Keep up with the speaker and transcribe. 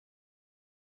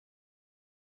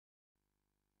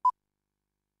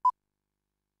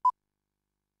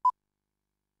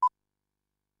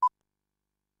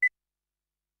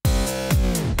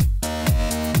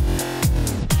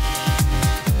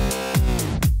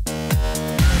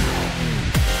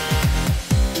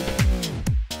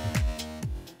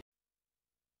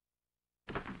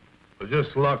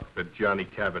just luck that Johnny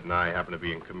Cabot and I happen to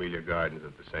be in Camellia Gardens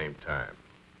at the same time.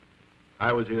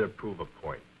 I was here to prove a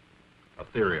point, a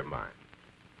theory of mine.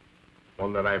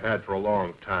 One that I've had for a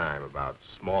long time about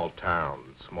small towns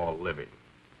and small living.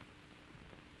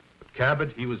 But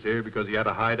Cabot, he was here because he had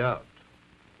to hide out.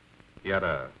 He had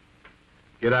to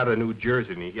get out of New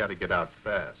Jersey, and he had to get out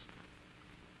fast.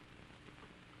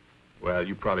 Well,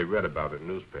 you probably read about it in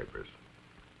newspapers.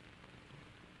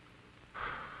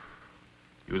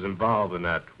 He was involved in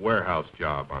that warehouse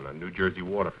job on the New Jersey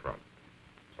waterfront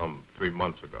some 3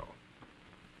 months ago.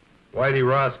 Whitey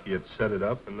Roski had set it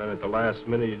up, and then at the last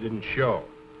minute he didn't show.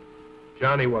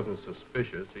 Johnny wasn't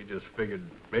suspicious. He just figured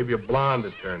maybe a blonde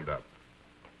had turned up.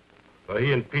 So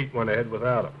he and Pete went ahead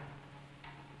without him.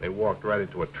 They walked right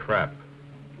into a trap,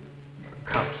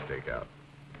 a cop stakeout.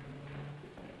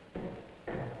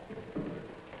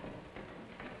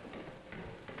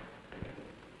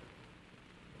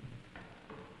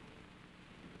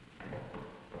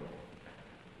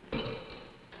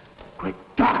 Great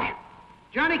Doc!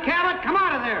 Johnny Cabot, come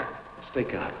out of there!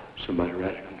 Stake out. Somebody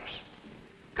ratted on us.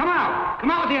 Come out!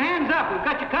 Come out with your hands up. We've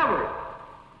got you covered.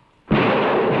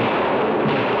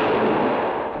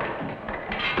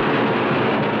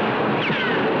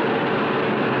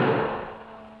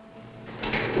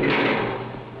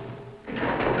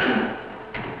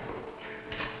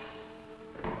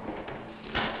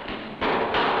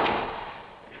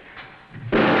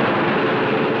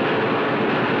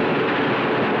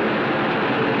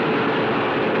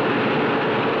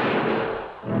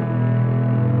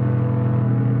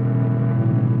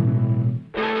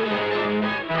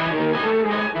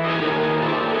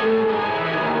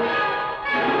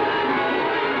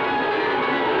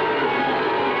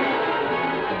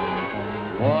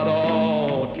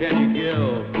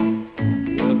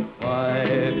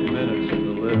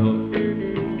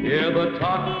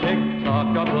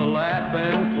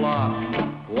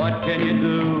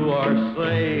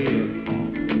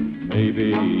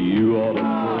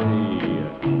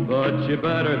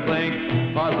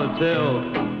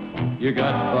 You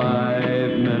got 5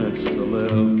 minutes to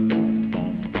live.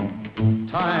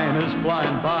 Time is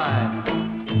flying by.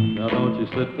 Now don't you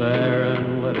sit there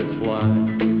and let it fly.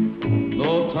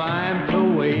 No time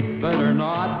to wait, better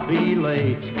not be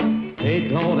late. Hey,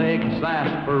 don't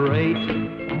exasperate.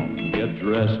 Get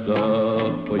dressed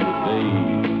up for your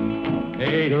date.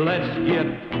 Hey, let's get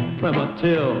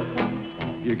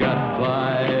primitive. You got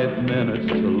 5 minutes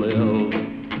to live.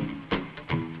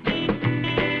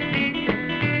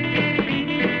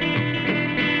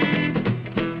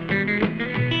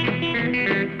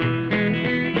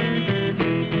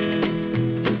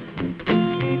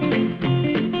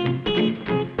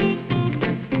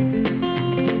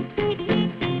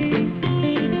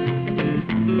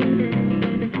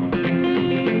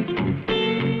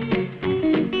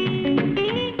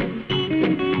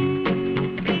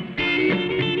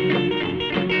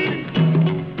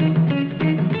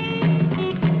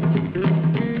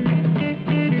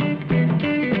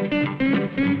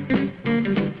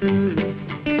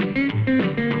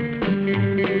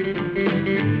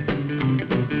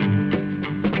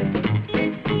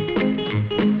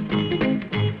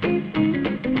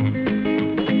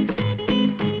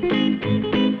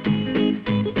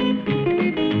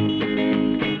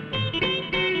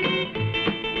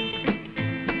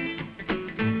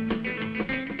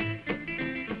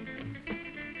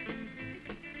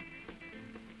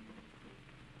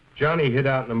 Johnny hid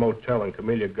out in a motel in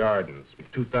Camellia Gardens,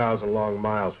 2,000 long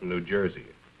miles from New Jersey.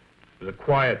 It was a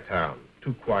quiet town,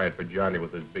 too quiet for Johnny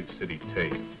with his big city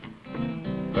taste.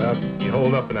 Well, he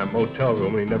holed up in that motel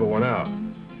room and he never went out.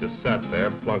 Just sat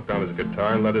there, plunked on his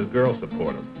guitar, and let his girl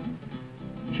support him.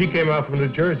 She came out from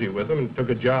New Jersey with him and took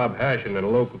a job hashing in a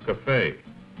local cafe.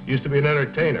 Used to be an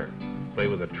entertainer, played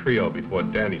with a trio before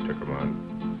Danny took him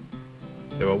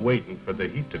on. They were waiting for the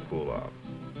heat to cool off.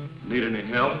 Need any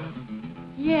help?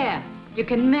 Yeah, you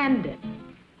can mend it.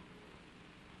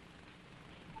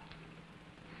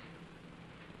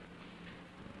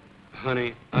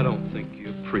 Honey, I don't think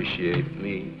you appreciate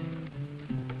me.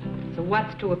 So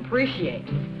what's to appreciate?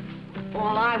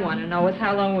 All I want to know is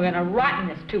how long we're going to rot in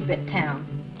this two-bit town.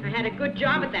 I had a good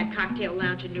job at that cocktail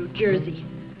lounge in New Jersey.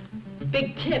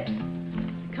 Big tips.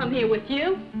 Come here with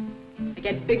you, I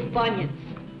get big bunions.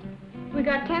 We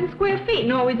got 10 square feet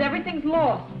and always everything's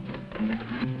lost.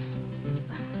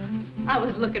 I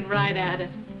was looking right at it.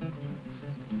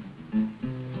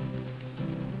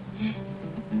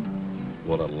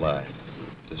 What a life.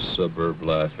 This suburb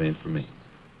life ain't for me.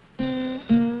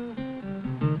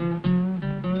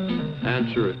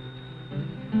 Answer it.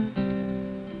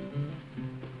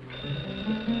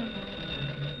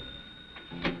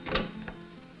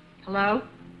 Hello?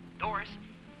 Doris,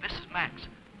 this is Max.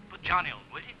 Put Johnny on,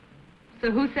 will you?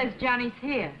 So who says Johnny's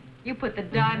here? You put the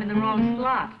dime in the wrong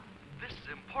slot. This is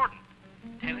important.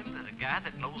 Tell him that a guy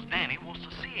that knows Danny wants to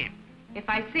see him. If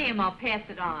I see him, I'll pass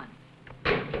it on.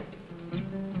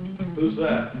 Who's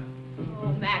that?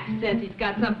 Oh, Max says he's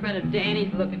got some friend of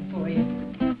Danny's looking for you.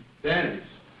 Danny's.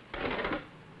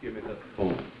 Give me that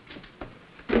phone.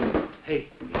 Hey,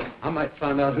 I might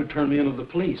find out who turned me into the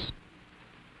police.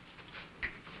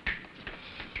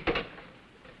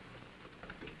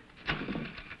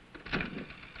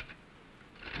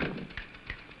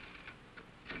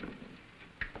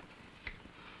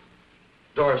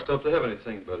 Doris, don't they have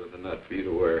anything better than that for you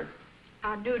to wear?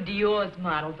 Our new Dior's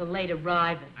models are late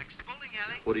arriving. Next bowling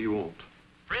alley. What do you want?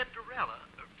 Fred Dorella,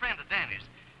 a friend of Danny's.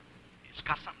 It's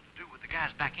got something to do with the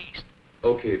guys back east.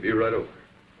 Okay, be right over.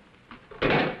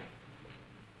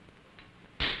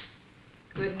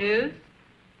 Good news?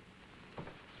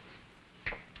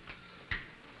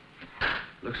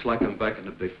 Looks like I'm back in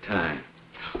the big time.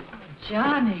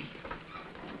 Johnny.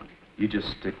 You just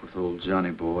stick with old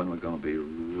Johnny boy, and we're gonna be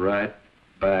right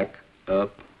back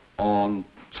up on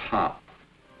top.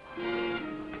 I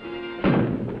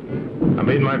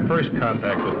made my first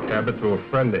contact with Cabot through a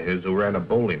friend of his who ran a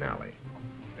bowling alley.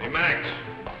 Hey, Max.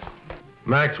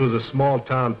 Max was a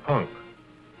small-town punk,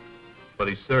 but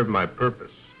he served my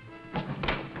purpose.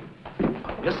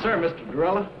 Yes, sir, Mr.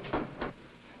 Dorella.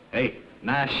 Hey,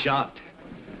 nice shot.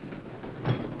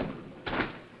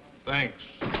 Thanks.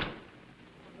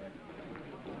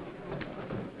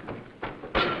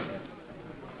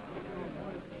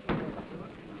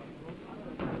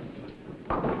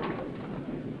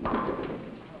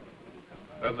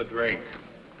 Have a drink.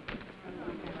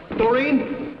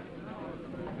 Doreen?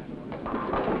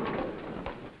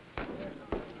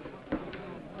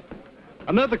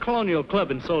 Another Colonial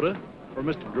Club and soda for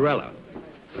Mr. Dorella.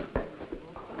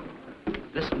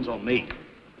 This one's on me.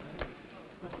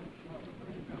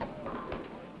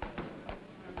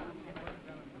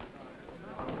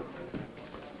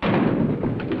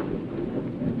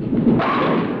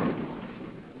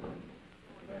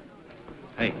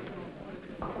 Hey,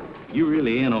 you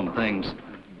really in on things.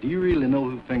 Do you really know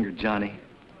who fingered Johnny?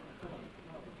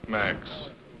 Max,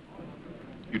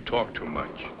 you talk too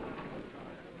much.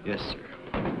 Yes, sir.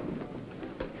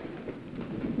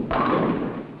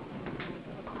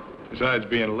 Besides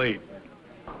being late,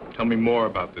 tell me more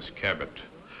about this Cabot.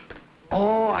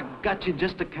 Oh, I got you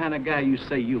just the kind of guy you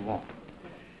say you want.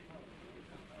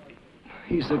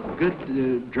 He's a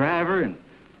good driver and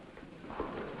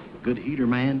good heater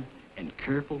man and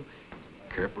careful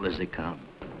as they come.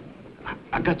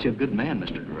 I got you a good man,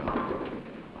 Mr.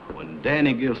 Dorella. When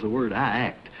Danny gives the word, I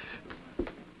act.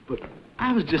 But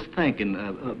I was just thinking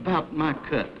about my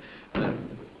cut.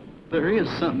 There is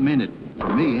something in it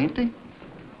for me, ain't there?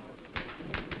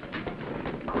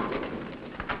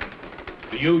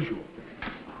 The usual.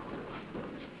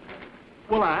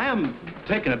 Well, I am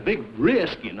taking a big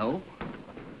risk, you know.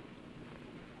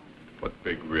 What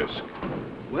big risk?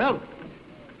 Well,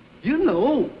 you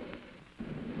know.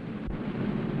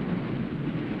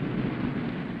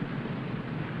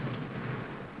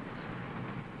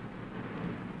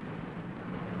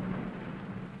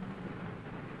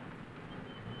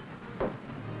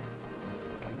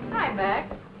 Hi,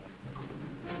 Max.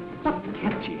 What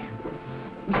kept you?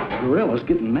 Mr. Dorella's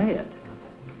getting mad.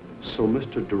 So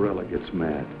Mr. Dorella gets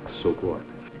mad. So what?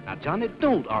 Now, Johnny,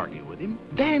 don't argue with him.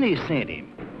 Danny sent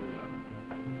him.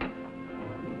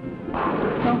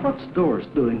 Now, what's Doris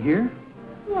doing here?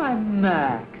 Why,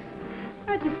 Max.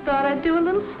 I just thought I'd do a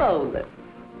little bowling.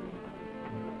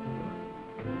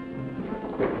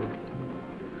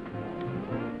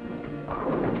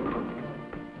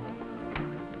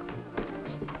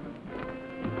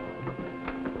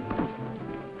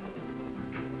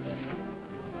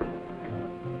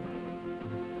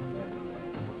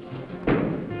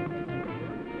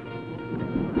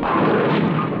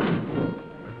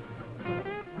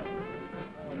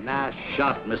 Nice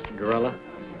shot, Mr. Dorella.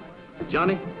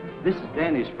 Johnny, this is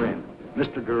Danny's friend,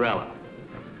 Mr. Dorella.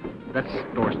 That's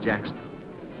Doris Jackson.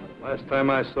 Last time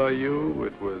I saw you,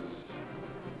 it was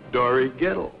Dory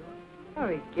Gettle.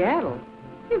 Sorry, Gattle.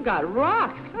 You've got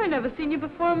rocks. I never seen you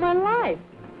before in my life.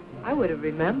 I would have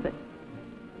remembered.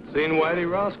 Seen Whitey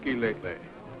Roski lately?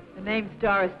 The name's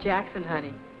Doris Jackson,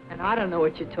 honey, and I don't know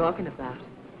what you're talking about.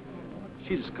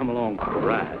 She just come along for the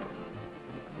ride.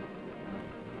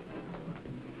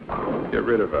 Get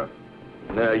rid of her.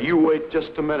 Now, you wait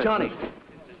just a minute. Johnny,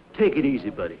 take it easy,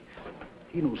 buddy.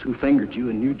 He knows who fingered you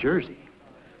in New Jersey.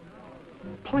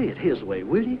 Play it his way,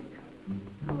 will you?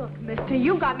 Look, mister,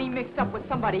 you got me mixed up with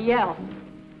somebody else.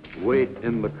 Wait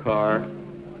in the car.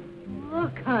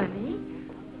 Look, honey,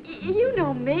 you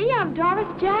know me. I'm Doris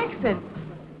Jackson.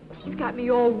 He's got me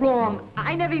all wrong.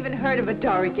 I never even heard of a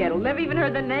Dory Gettle. Never even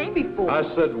heard the name before. I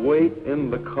said wait in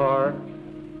the car.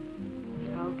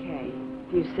 Okay,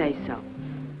 if you say so.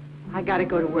 I gotta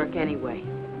go to work anyway.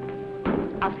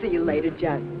 I'll see you later,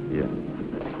 Johnny. Yeah.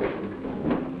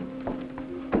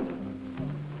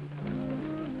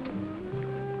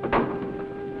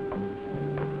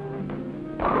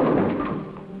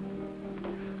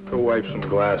 Go wipe some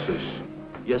glasses.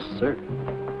 Yes, sir.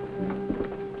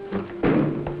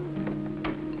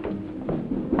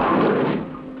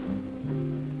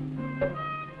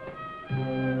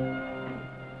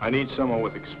 I need someone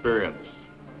with experience.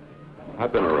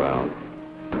 I've been around.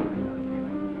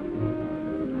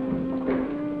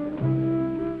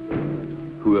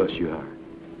 Who else you are?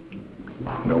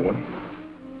 No one.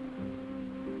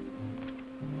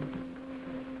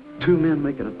 Two men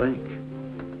making a bank.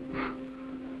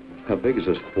 How big is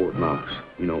this Fort Knox?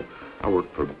 You know, I work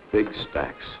for big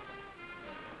stacks.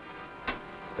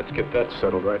 Let's get that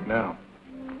settled right now.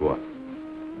 What?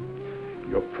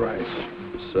 Your price.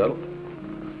 Settled?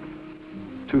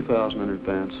 2,000 in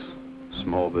advance,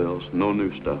 small bills, no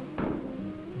new stuff.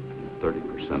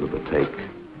 30% of the take.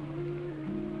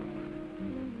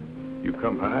 You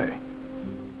come high.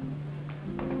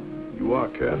 You are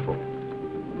careful.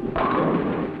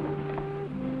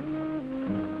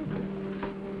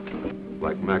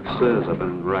 Like Max says, I've been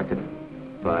in racket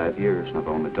 5 years, and I've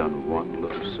only done one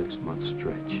little 6-month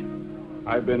stretch.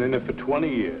 I've been in it for 20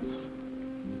 years.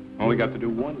 Only got to do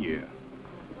 1 year.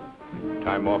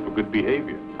 Time off for good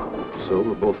behavior. So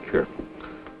we're both careful.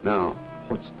 Now,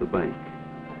 what's the bank?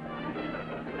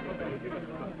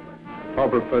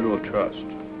 Harbor Federal Trust.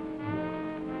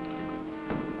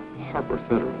 Harbor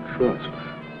Federal Trust.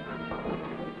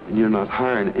 And you're not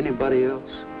hiring anybody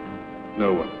else?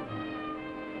 No one.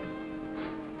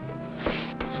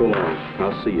 So long.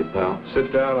 I'll see you, pal.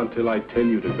 Sit down until I tell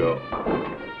you to go.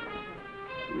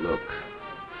 Look.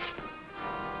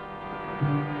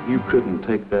 You couldn't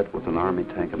take that with an army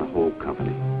tank and a whole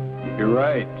company. You're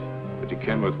right, but you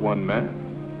can with one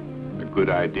man. A good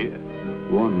idea.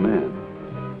 One man.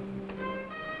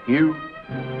 You,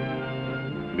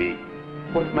 me.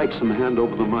 What makes them hand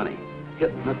over the money?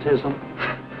 Hypnotism?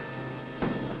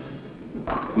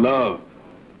 Love.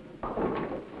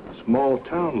 Small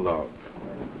town love.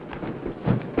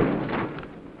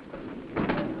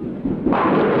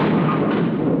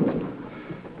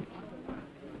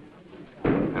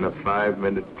 And a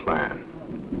 5-minute plan.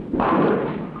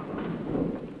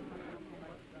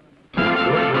 We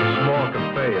went to a small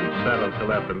cafe and sat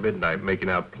until after midnight making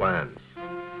out plans.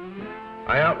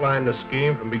 I outlined the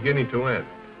scheme from beginning to end.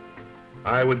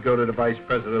 I would go to the vice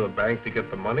president of the bank to get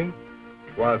the money,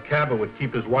 while Cabot would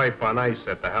keep his wife on ice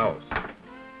at the house.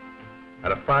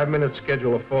 Had a 5-minute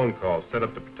schedule of phone calls set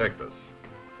up to protect us.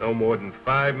 No more than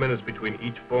 5 minutes between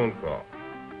each phone call.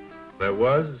 There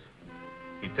was,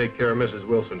 he'd take care of Mrs.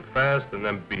 Wilson fast and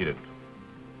then beat it.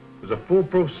 It was a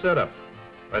foolproof setup.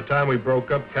 By the time we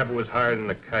broke up, Cabot was higher than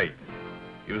a kite.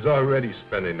 He was already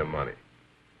spending the money.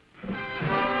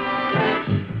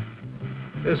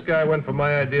 This guy went for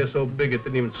my idea so big it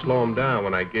didn't even slow him down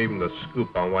when I gave him the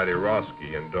scoop on Whitey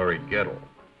Roski and Dory Gettle.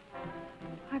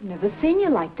 I've never seen you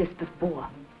like this before.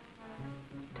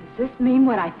 Does this mean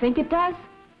what I think it does?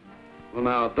 Well,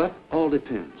 now, that all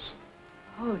depends.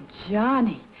 Oh,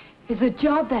 Johnny, is the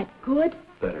job that good?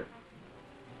 Better.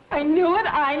 I knew it,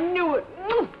 I knew it.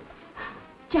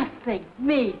 Just think,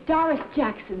 me, Doris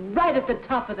Jackson, right at the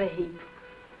top of the heap.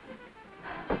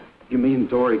 You mean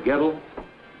Dory Gettle?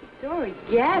 Dory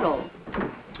Gettle?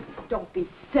 Don't be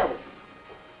silly.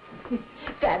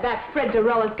 that Fred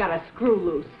Dorella's got a screw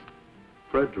loose.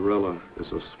 Fred Dorella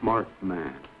is a smart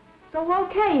man. So,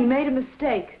 okay, he made a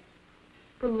mistake.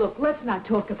 But look, let's not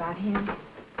talk about him.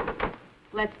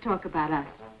 Let's talk about us.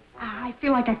 I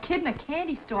feel like a kid in a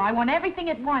candy store. I want everything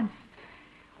at once.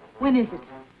 When is it?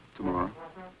 Tomorrow.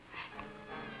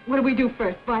 What do we do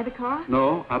first? Buy the car?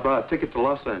 No, I buy a ticket to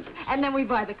Los Angeles. And then we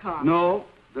buy the car? No,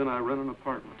 then I rent an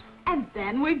apartment. And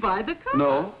then we buy the car?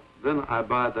 No, then I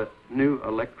buy that new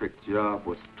electric job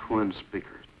with twin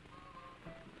speakers.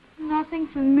 Nothing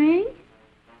for me?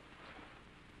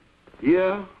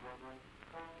 Yeah,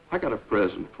 I got a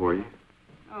present for you.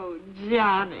 Oh,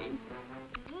 Johnny.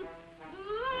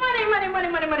 Money, money, money,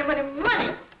 money, money, money,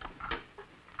 money.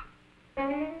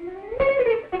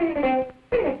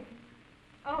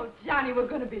 Oh, Johnny, we're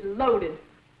going to be loaded.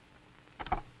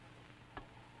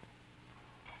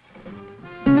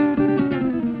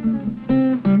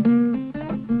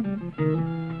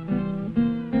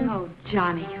 Oh,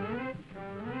 Johnny.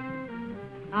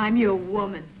 I'm your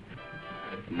woman.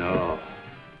 No.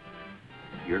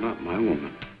 You're not my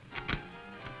woman.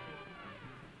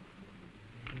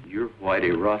 You're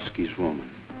Whitey Roski's woman.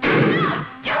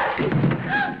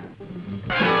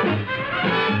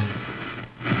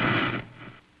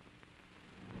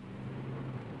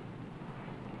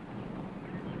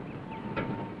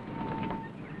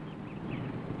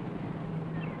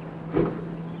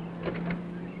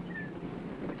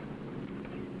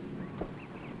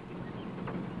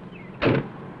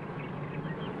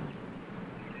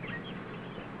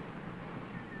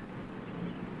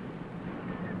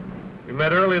 We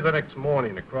met early the next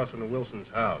morning across from the Wilson's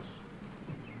house.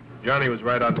 Johnny was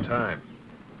right on time.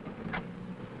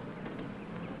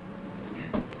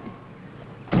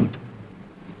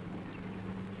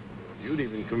 You'd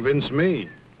even convince me.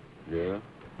 Yeah?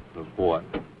 Of what?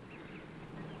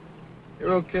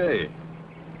 You're okay.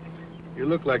 You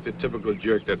look like the typical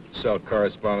jerk that sell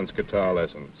correspondence guitar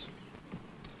lessons.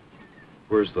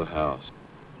 Where's the house?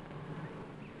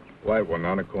 White one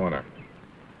on the corner.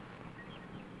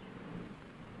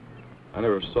 I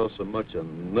never saw so much of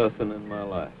nothing in my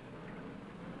life.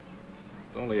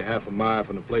 It's only a half a mile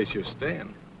from the place you're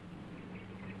staying.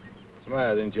 What's the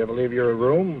matter? Didn't you ever leave your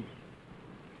room?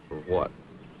 For what?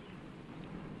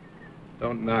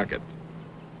 Don't knock it.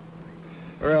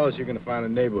 Where else are you going to find a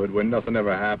neighborhood where nothing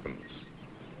ever happens?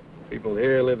 People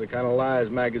here live the kind of lives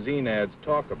magazine ads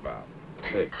talk about.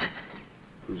 Hey,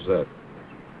 who's that?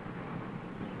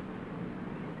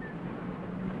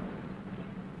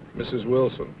 Mrs.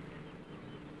 Wilson.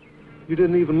 You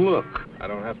didn't even look. I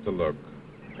don't have to look.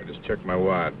 I just checked my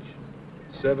watch.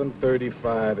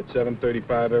 7:35. At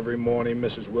 7:35 every morning,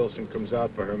 Mrs. Wilson comes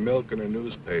out for her milk and her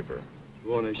newspaper.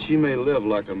 Well, she may live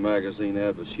like a magazine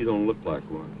ad, but she don't look like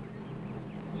one.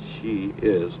 She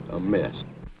is a mess.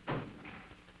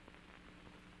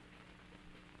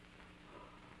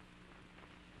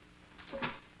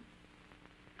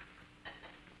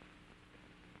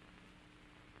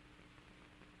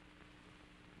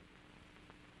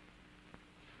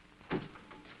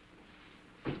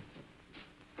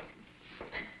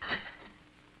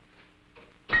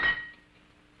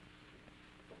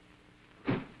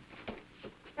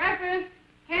 Breakfast.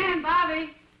 Ken, Bobby.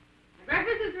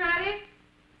 Breakfast is ready.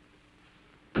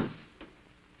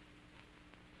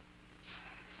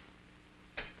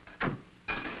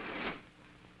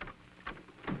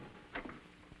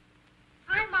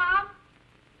 Hi, Mom.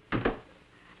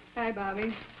 Hi,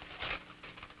 Bobby.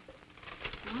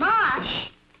 Mosh,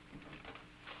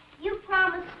 you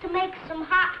promised to make some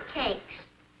hot cakes.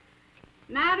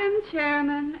 Madam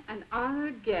Chairman and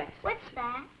honored guest. What's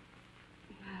that?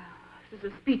 This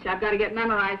is a speech I've got to get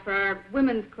memorized for our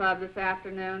women's club this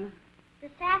afternoon.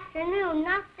 This afternoon,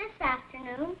 not this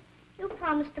afternoon. You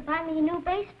promised to buy me a new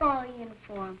baseball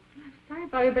uniform. I'm sorry,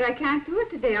 Bobby, but I can't do it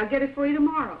today. I'll get it for you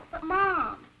tomorrow. But,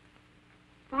 Mom.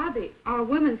 Bobby, our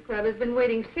women's club has been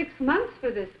waiting 6 months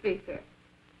for this speaker.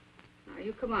 Now,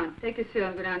 you come on. Take your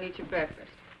cereal and go down and eat your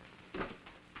breakfast.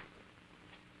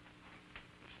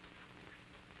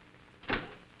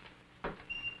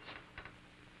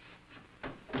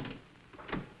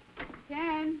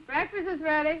 Ken, breakfast is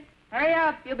ready. Hurry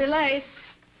up, you'll be late.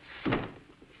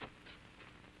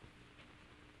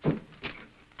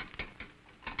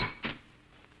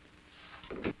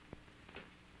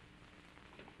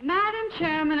 Madam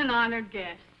Chairman and honored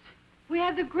guests, we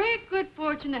have the great good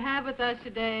fortune to have with us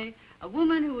today a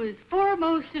woman who is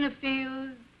foremost in a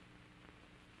field.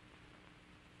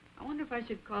 I wonder if I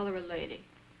should call her a lady.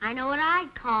 I know what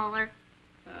I'd call her.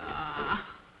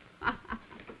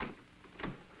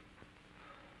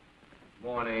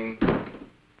 Morning.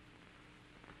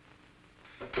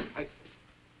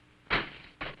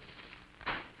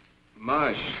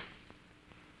 Mush.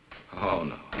 Oh,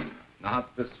 no.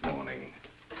 Not this morning.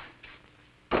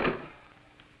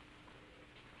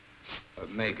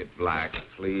 Make it black,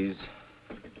 please.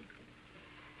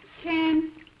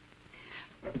 Ken,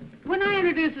 when I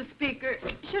introduce a speaker,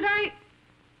 should I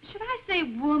say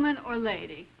woman or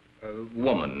lady?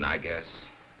 Woman, I guess.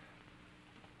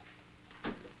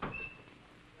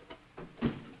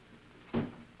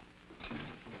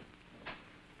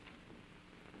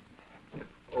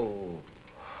 Oh.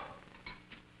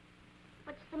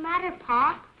 What's the matter,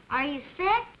 Pop? Are you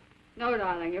sick? No,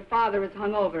 darling, your father is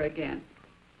hungover again.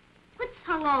 What's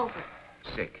hungover?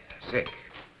 Sick.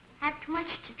 Have too much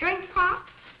to drink, Pop?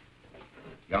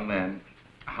 Young man,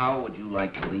 how would you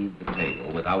like to leave the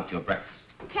table without your breakfast?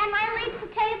 Can I leave the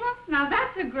table? Now,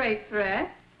 that's a great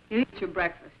threat. You eat your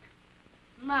breakfast.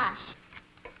 Mush.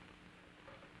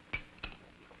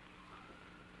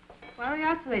 Why were you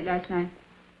out so late last night?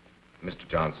 Mr.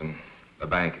 Johnson, the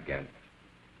bank again.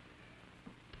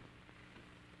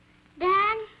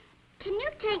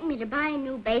 take me to buy a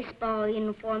new baseball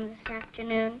uniform this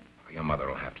afternoon? Your mother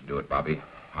will have to do it, Bobby.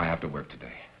 I have to work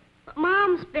today. But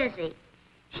Mom's busy.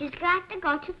 She's got to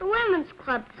go to the women's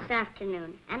club this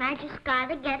afternoon, and I just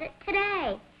gotta get it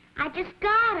today. I just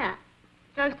gotta.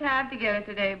 Just have to get it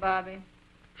today, Bobby.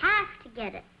 Have to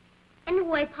get it.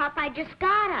 Anyway, Pop, I just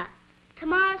gotta.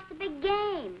 Tomorrow's the big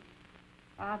game.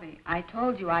 Bobby, I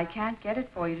told you I can't get it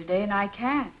for you today, and I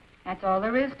can't. That's all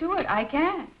there is to it. I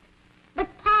can't. But,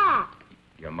 Pop.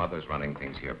 Your mother's running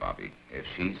things here, Bobby. If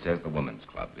she says the women's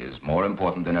club is more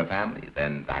important than her family,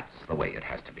 then that's the way it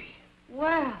has to be.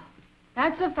 Well,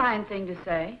 that's a fine thing to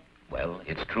say. Well,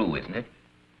 it's true, isn't it?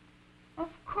 Of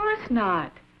course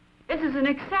not. This is an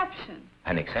exception.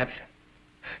 An exception.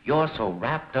 You're so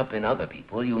wrapped up in other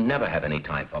people, you never have any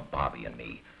time for Bobby and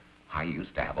me. I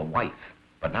used to have a wife,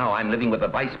 but now I'm living with the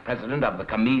vice president of the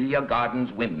Camellia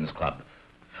Gardens Women's Club.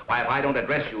 Why, if I don't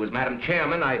address you as Madam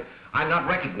Chairman, I'm not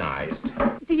recognized.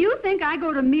 Do you think I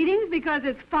go to meetings because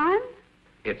it's fun?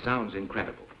 It sounds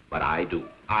incredible, but I do.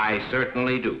 I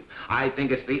certainly do. I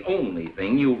think it's the only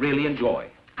thing you really enjoy.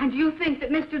 And do you think that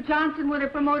Mr. Johnson would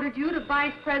have promoted you to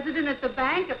vice president at the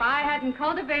bank if I hadn't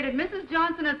cultivated Mrs.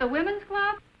 Johnson at the women's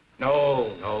club?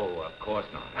 No, of course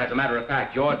not. As a matter of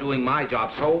fact, you're doing my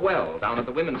job so well down at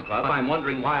the women's club, I'm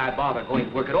wondering why I bother going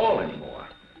to work at all anymore.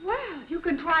 Well, you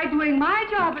can try doing my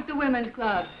job at the women's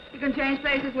club. You can change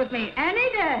places with me any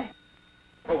day.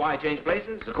 Well, why change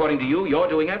places? According to you, you're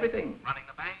doing everything. Running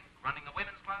the bank, running the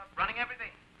women's club, running everything.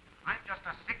 I'm just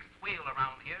a sixth wheel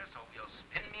around here, so you'll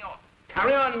spin me off.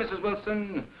 Carry on, Mrs.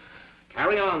 Wilson.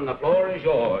 Carry on. The floor is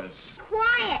yours.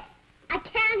 Quiet. I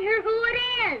can't hear who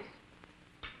it is.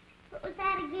 What was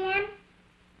that again?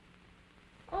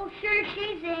 Oh, sure,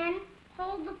 she's in.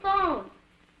 Hold the phone.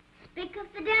 Speak of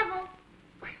the devil.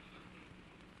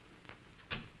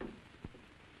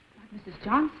 Mrs.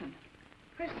 Johnson.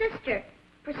 Her sister,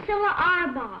 Priscilla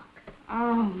Arbach.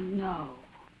 Oh, no.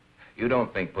 You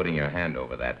don't think putting your hand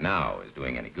over that now is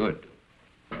doing any good?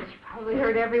 She probably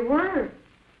heard every word.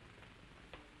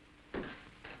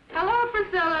 Hello,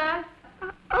 Priscilla.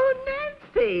 Oh,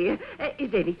 Nancy,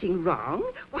 is anything wrong?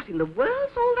 What in the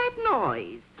world's all that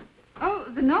noise? Oh,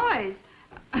 the noise.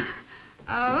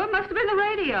 Oh, it must have been the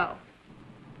radio.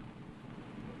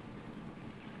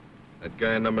 That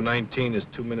guy number 19 is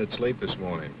 2 minutes late this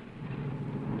morning.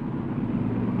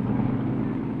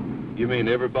 You mean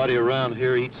everybody around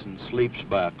here eats and sleeps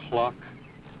by a clock?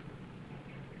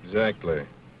 Exactly.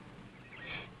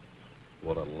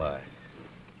 What a lie.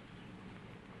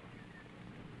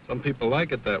 Some people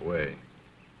like it that way.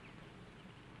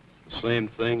 The same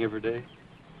thing every day?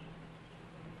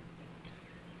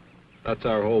 That's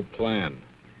our whole plan.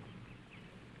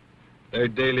 Their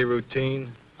daily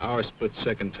routine, our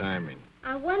split-second timing.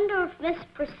 I wonder if Miss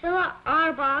Priscilla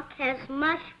Arbach has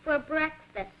mush for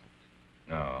breakfast.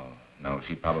 No,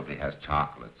 she probably has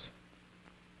chocolates.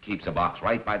 Keeps a box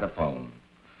right by the phone.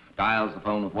 Dials the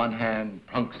phone with one hand,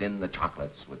 plunks in the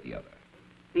chocolates with the other.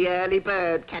 The early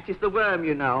bird catches the worm,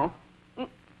 you know.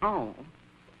 Oh.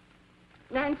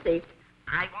 Nancy.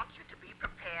 I want you to be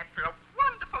prepared for a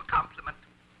wonderful compliment.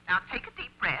 Now take a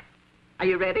deep breath. Are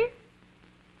you ready?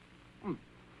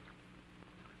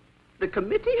 The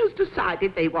committee has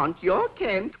decided they want your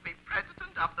Ken to be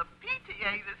president of the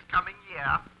PTA this coming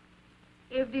year.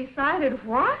 You've decided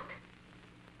what?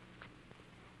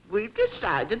 We've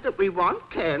decided that we want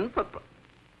Ken for... Nancy,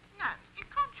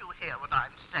 can't you hear what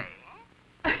I'm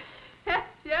saying?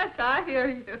 Yes, I hear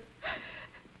you.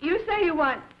 You say you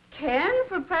want Ken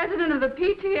for president of the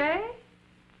PTA?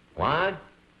 What?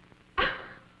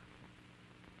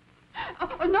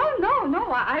 Oh,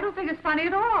 no, I don't think it's funny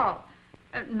at all.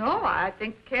 No, I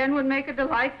think Ken would make a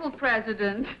delightful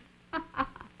president.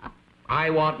 I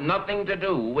want nothing to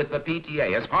do with the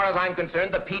PTA. As far as I'm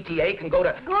concerned, the PTA can go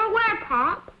to... Go where,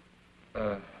 Pop?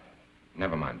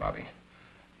 Never mind, Bobby.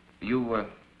 You,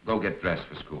 go get dressed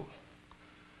for school.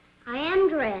 I am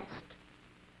dressed.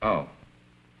 Oh.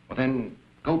 Well, then,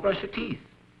 go brush your teeth.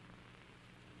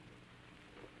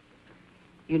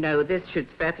 You know, this should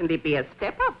certainly be a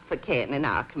step up for Ken in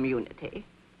our community.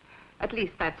 At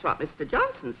least that's what Mr.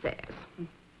 Johnson says.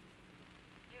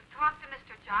 You've talked to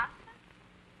Mr. Johnson?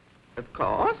 Of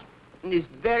course. And he's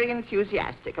very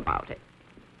enthusiastic about it.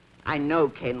 I know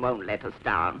Ken won't let us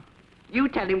down. You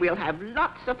tell him we'll have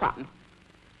lots of fun.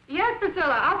 Yes,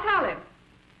 Priscilla, I'll tell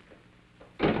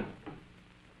him.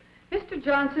 Mr.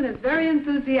 Johnson is very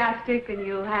enthusiastic, and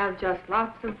you'll have just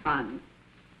lots of fun.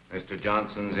 Mr.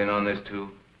 Johnson's in on this, too?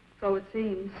 So it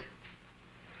seems.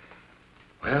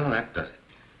 Well, that does it.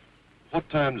 What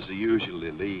time does he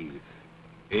usually leave?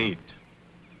 8.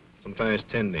 Sometimes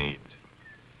 10 to 8.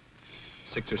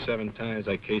 6 or 7 times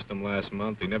I cased him last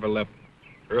month. He never left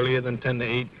earlier than 10 to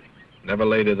 8, never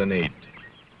later than 8.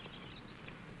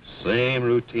 Same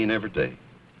routine every day.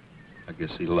 I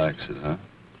guess he likes it, huh?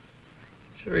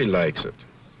 Sure he likes it.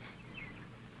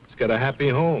 He's got a happy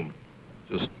home,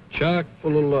 just chock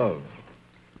full of love.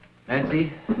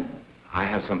 Nancy, I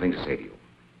have something to say to you.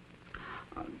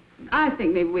 I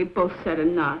think maybe we've both said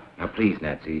enough. Now, please,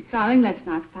 Nancy. Darling, let's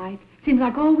not fight. Seems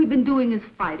like all we've been doing is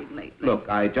fighting lately. Look,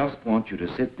 I just want you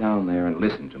to sit down there and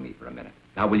listen to me for a minute.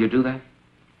 Now, will you do that?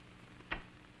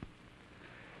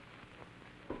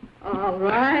 All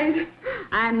right.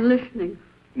 I'm listening.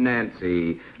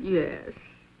 Nancy. Yes.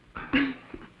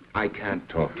 I can't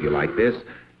talk to you like this.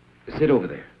 Sit over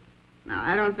there. No,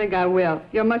 I don't think I will.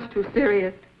 You're much too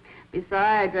serious.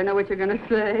 Besides, I know what you're going to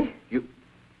say.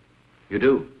 You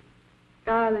do?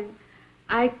 Darling,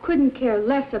 I couldn't care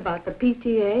less about the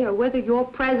PTA or whether you're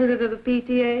president of the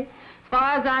PTA. As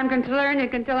far as I'm concerned, you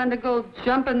can tell him to go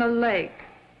jump in the lake.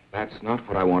 That's not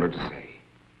what I wanted to say.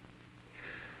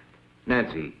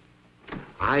 Nancy,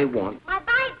 I want... My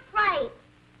bike plate.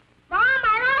 Mom,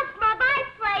 I lost my bike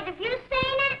plate. Have you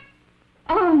seen it?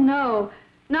 Oh, no.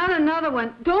 Not another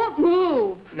one. Don't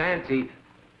move. Nancy.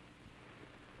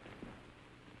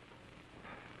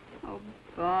 Oh,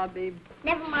 Bobby.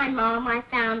 Never mind, Mom. I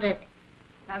found it.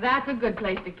 Now, that's a good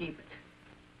place to keep it.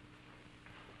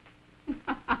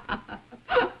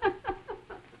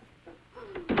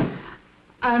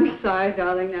 I'm sorry,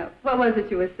 darling. Now, what was it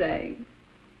you were saying?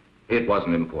 It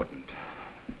wasn't important.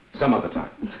 Some other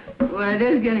time. Well, it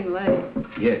is getting late.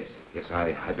 Yes,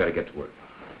 I'd better get to work.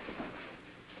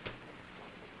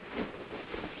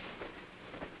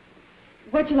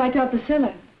 What'd you like to tell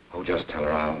Priscilla? Oh, just tell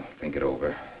her I'll think it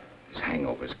over. This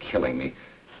hangover's killing me.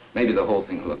 Maybe the whole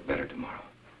thing will look better tomorrow.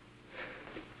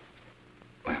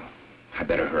 Well, I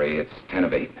better hurry. It's 10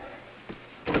 of 8.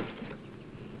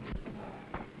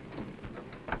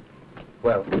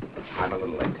 Well, I'm a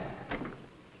little late.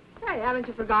 Hey, haven't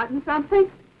you forgotten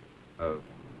something?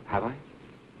 Have I?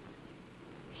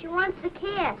 She wants a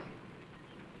kiss.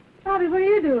 Bobby, what are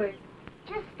you doing?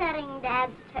 Just studying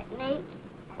Dad's technique.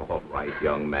 All right,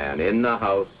 young man, in the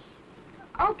house.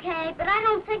 Okay, but I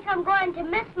don't think I'm going to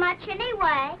miss much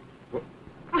anyway.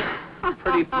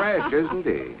 Pretty fresh, isn't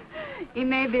he? He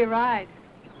may be right.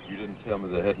 You didn't tell me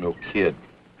they had no kid.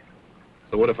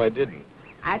 So what if I didn't?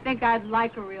 I think I'd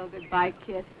like a real goodbye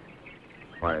kiss.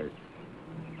 Why,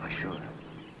 sure.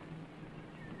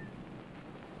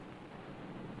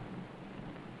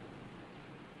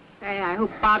 Hey, I hope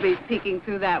Bobby's peeking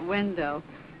through that window.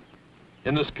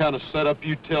 In this kind of setup,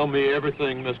 you tell me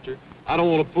everything, mister. I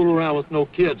don't want to fool around with no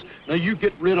kids. Now, you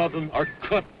get rid of them or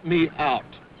cut me out.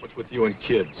 What's with you and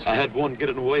kids? I had one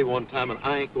getting away one time, and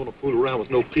I ain't going to fool around with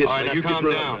no kids. All right, now, you get calm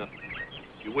rid of down. them.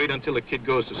 You wait until the kid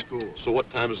goes to school. So what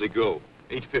time does he go?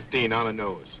 8:15 on the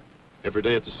nose. Every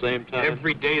day at the same time?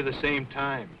 Every day the same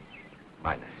time.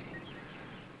 Bye,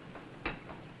 Nancy.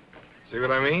 See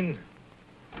what I mean?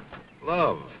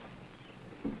 Love.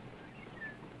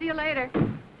 See you later.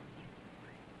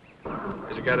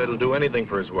 He's a guy that'll do anything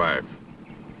for his wife.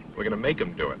 We're gonna make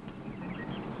him do it.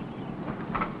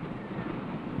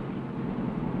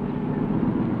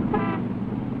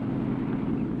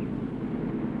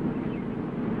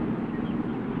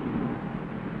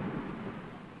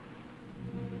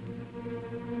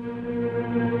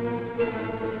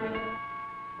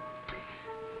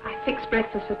 I fixed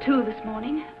breakfast for 2 this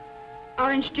morning.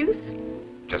 Orange juice?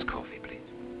 Just coffee, please.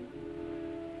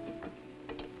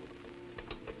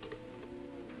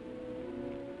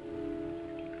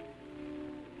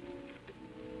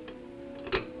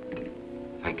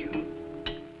 Thank you.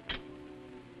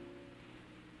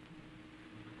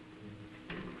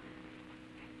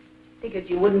 Figured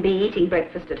you wouldn't be eating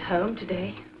breakfast at home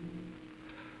today.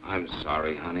 I'm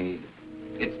sorry, honey.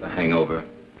 It's the hangover.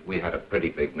 We had a pretty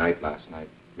big night last night,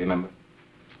 remember?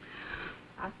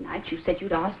 Last night you said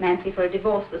you'd ask Nancy for a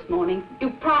divorce this morning. You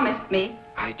promised me.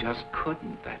 I just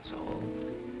couldn't, that's all.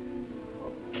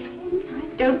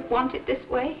 I don't want it this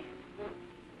way.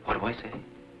 What do I say?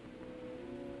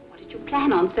 What did you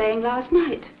plan on saying last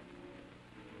night?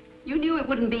 You knew it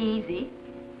wouldn't be easy.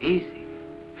 Easy.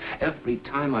 Every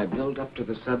time I build up to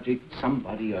the subject,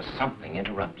 somebody or something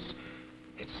interrupts.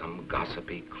 It's some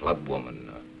gossipy club woman,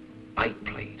 a bike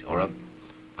plate, or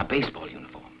a baseball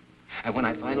uniform. And when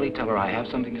I finally tell her I have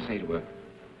something to say to her,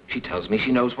 she tells me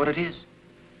she knows what it is.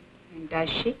 And does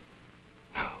she?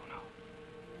 No.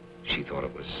 She thought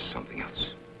it was something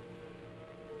else.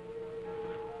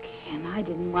 Ken, I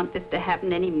didn't want this to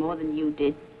happen any more than you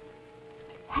did.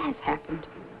 It has happened.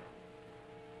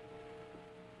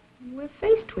 We're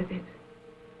faced with it.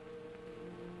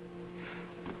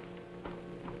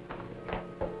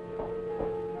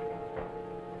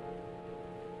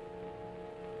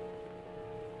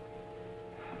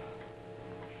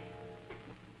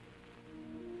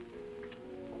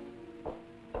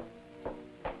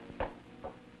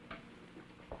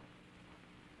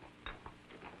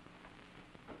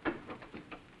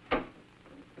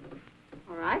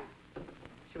 right.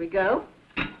 Shall we go?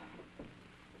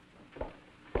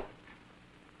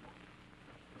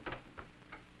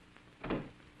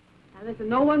 Now, listen,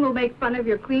 no one will make fun of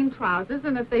your clean trousers,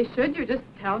 and if they should, you just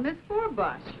tell Miss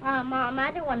Forbush. Mom,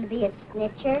 I don't want to be a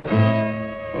snitcher.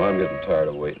 Well, I'm getting tired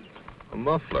of waiting. A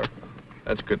muffler.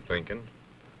 That's good thinking.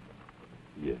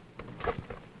 Yeah.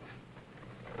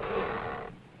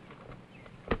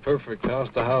 A perfect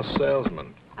house-to-house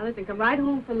salesman. Now, listen, come right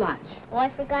home for lunch. Oh, I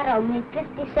forgot I'll need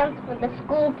 50 cents for the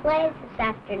school plays this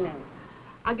afternoon.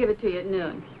 I'll give it to you at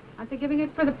noon. Aren't they giving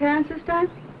it for the parents this time?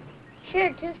 Sure,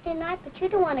 Tuesday night, but you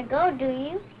don't want to go, do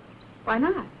you? Why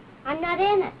not? I'm not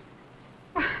in it.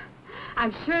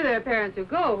 I'm sure there are parents who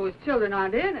go whose children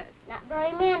aren't in it. Not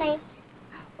very many.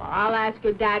 Well, I'll ask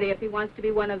your daddy if he wants to be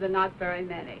one of the not very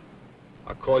many.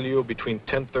 I'll call you between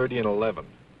 10:30 and 11.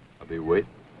 I'll be waiting.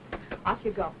 Off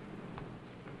you go.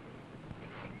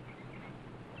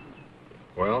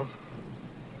 Well,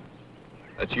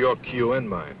 that's your cue and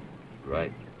mine.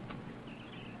 Right.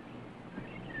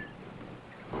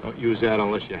 Don't use that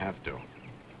unless you have to.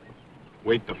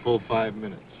 Wait the full 5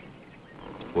 minutes.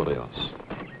 What else?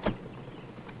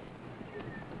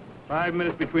 5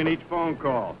 minutes between each phone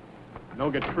call.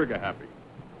 Don't get trigger happy.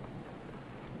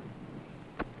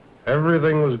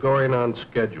 Everything was going on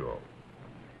schedule.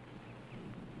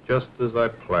 Just as I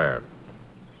planned.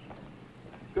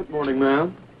 Good morning,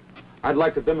 ma'am. I'd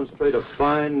like to demonstrate a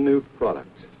fine new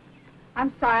product.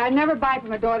 I'm sorry, I never buy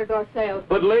from a door-to-door sales.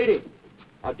 But, lady,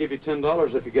 I'll give you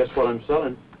 $10 if you guess what I'm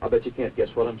selling. I bet you can't guess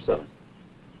what I'm selling.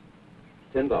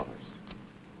 $10.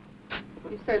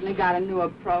 You certainly got a new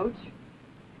approach.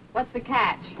 What's the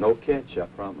catch? No catch, I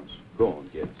promise. Go on,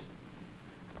 guess.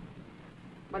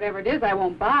 Whatever it is, I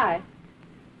won't buy.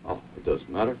 Oh, it doesn't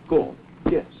matter. Go on,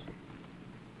 guess.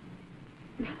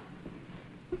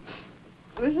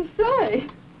 This is silly.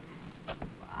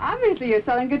 Obviously, you're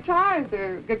selling guitars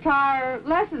or guitar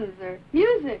lessons or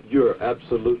music. You're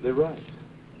absolutely right.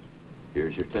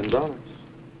 Here's your $10.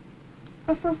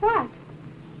 But for what?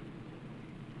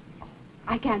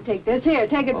 I can't take this. Here,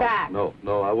 take it back. No,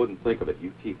 I wouldn't think of it.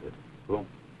 You keep it. Go on.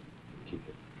 Keep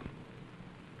it.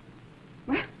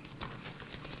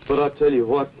 But I'll tell you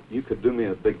what, you could do me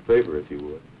a big favor if you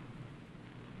would.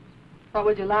 What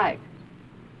would you like?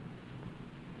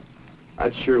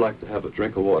 I'd sure like to have a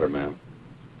drink of water, ma'am.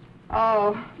 Oh,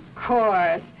 of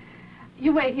course.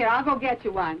 You wait here. I'll go get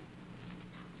you one.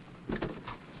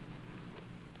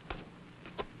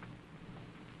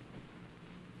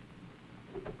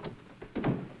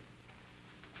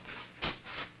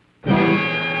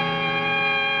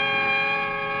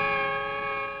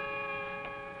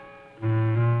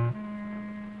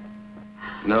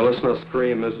 Now, let's not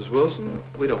scream, Mrs. Wilson.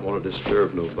 We don't want to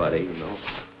disturb nobody, you know.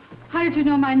 How did you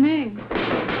know my name?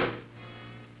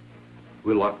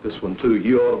 We locked this one, too.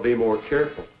 You ought to be more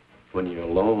careful when you're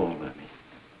alone, I mean.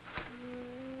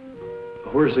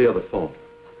 Where's the other phone?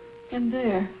 In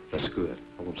there. That's good.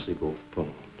 I want to see both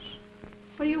phones.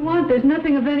 What do you want? There's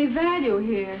nothing of any value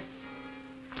here.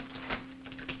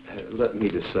 Let me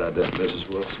decide that, Mrs.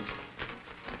 Wilson.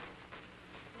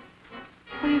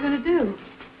 What are you going to do?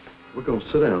 We're going to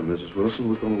sit down, Mrs. Wilson.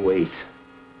 We're going to wait.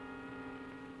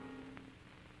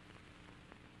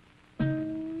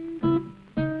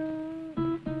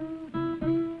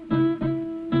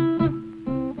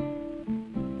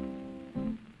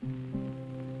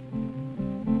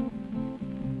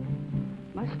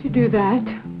 Must you do that?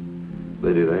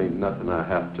 Lady, there ain't nothing I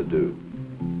have to do.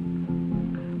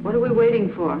 What are we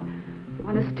waiting for? If you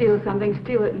want to steal something,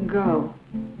 steal it and go.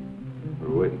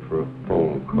 We're waiting for a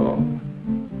phone call.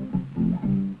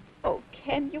 Oh,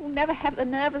 Ken, you'll never have the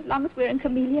nerve as long as we're in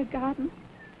Camellia Gardens.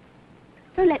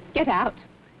 So let's get out.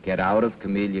 Get out of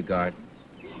Camellia Gardens?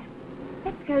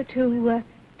 Let's go to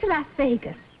Las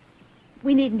Vegas.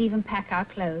 We needn't even pack our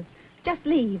clothes. Just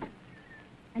leave.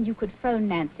 And you could phone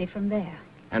Nancy from there.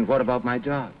 And what about my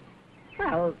job?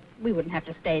 Well, we wouldn't have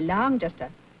to stay long, just a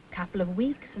couple of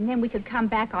weeks, and then we could come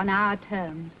back on our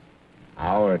terms.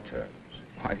 Our terms?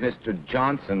 Why, Mr.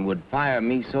 Johnson would fire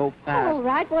me so fast. All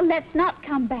right, well, let's not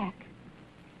come back.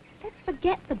 Let's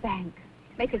forget the bank.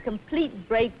 Make a complete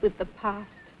break with the past.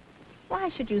 Why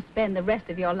should you spend the rest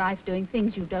of your life doing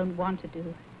things you don't want to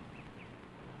do?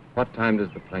 What time does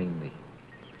the plane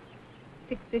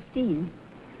leave? 6:15.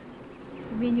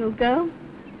 You mean you'll go?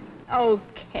 Oh,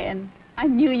 Ken, I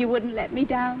knew you wouldn't let me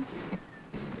down.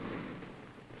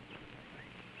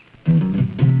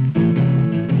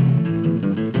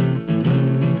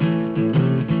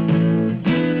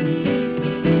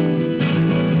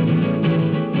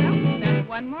 Well, that's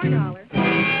 $1 more.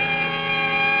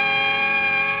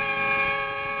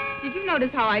 Did you notice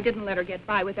how I didn't let her get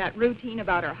by with that routine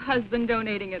about her husband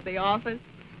donating at the office?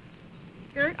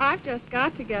 Gert, I've just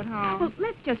got to get home. Well,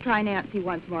 let's just try Nancy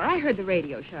once more. I heard the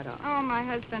radio shut off. Oh, my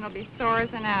husband will be sore as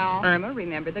an owl. Irma,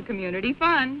 remember the community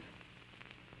fund.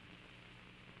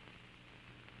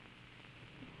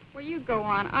 Well, you go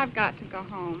on. I've got to go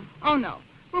home. Oh, no.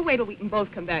 We'll wait till we can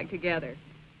both come back together.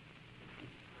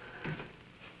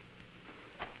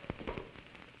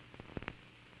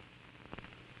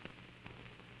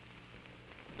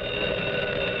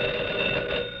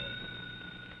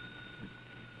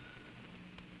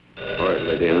 All right,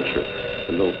 lady, answer.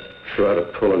 And don't try to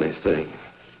pull anything.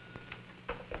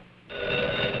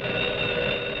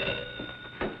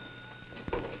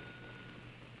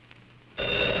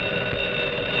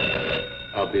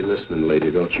 I'll be listening,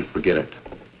 lady. Don't you forget it.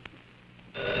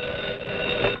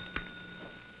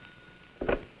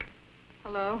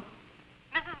 Hello?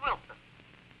 Mrs. Wilson,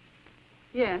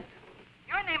 Yes.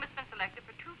 your name has been selected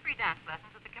for 2 free dance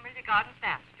lessons at the Community Gardens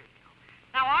Dance Studio.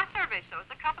 Now, our survey shows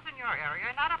the couples in your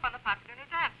area are not up on the popular new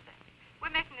dance thing.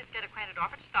 We're making this get acquainted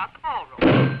offer to start the ballroom.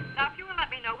 Now, if you will let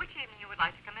me know which evening you would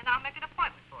like to come in, I'll make an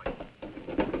appointment for you.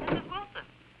 Mrs. Wilson.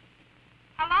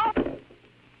 Hello?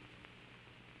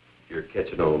 You're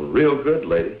catching on real good,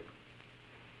 lady.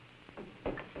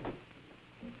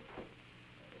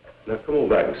 Now, come on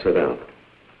back and sit down.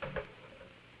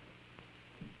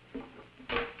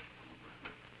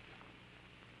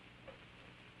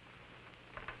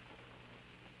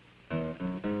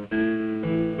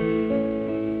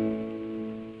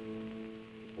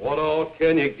 What all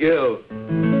can you give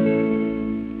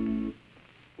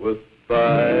with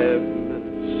 5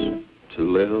 minutes to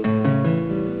live?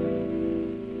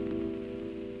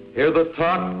 Hear the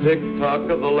tock, tick-tock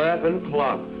of the laughing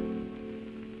clock.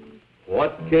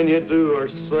 What can you do or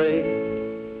say?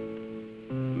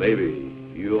 Maybe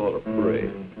you ought to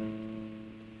pray.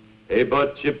 Hey,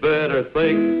 but you better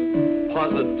think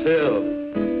positive.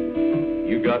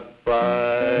 You got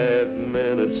 5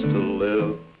 minutes to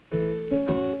live.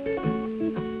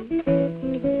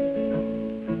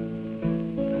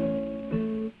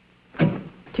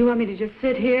 Do you want me to just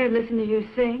sit here and listen to you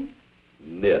sing?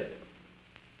 Knit.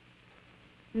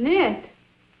 Knit?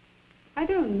 I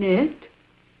don't knit.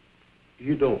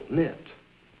 You don't knit.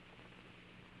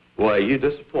 Why, you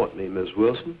disappoint me, Miss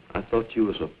Wilson. I thought you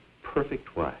was a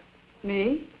perfect wife.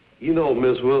 Me? You know,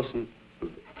 Miss Wilson,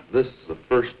 this is the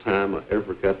first time I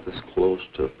ever got this close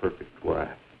to a perfect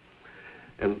wife.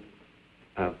 And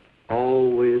I've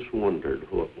always wondered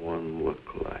what one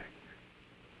looked like.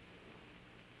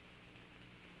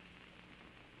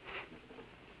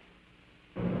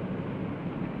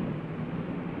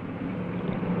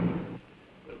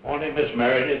 Good morning, Miss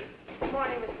Meredith. Good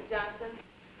morning, Mr. Johnson.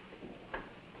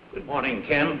 Good morning,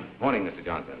 Ken. Morning, Mr.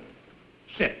 Johnson.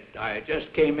 Sit. I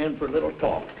just came in for a little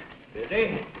talk.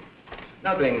 Busy?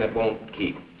 Nothing that won't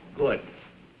keep. Good.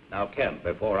 Now, Ken,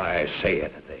 before I say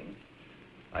anything,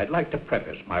 I'd like to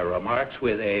preface my remarks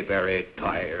with a very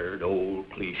tired old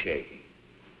cliche.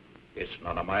 It's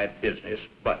none of my business,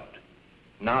 but...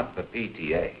 Not the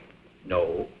PTA.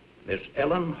 No, Miss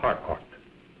Ellen Harcourt.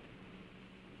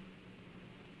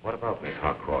 What about Miss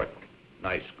Harcourt?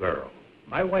 Nice girl.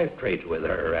 My wife trades with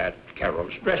her at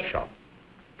Carol's dress shop.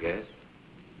 Yes?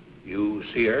 You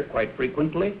see her quite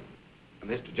frequently?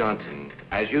 Mr. Johnson,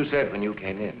 as you said when you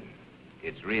came in,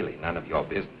 it's really none of your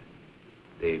business.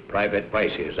 The private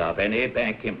vices of any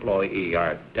bank employee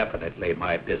are definitely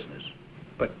my business,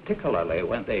 particularly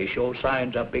when they show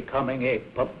signs of becoming a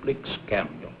public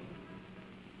scandal.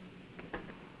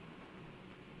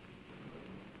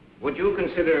 Would you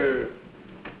consider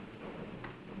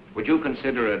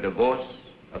a divorce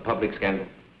a public scandal?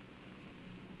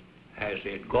 Has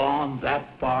it gone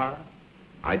that far?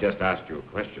 I just asked you a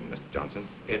question, Mr. Johnson.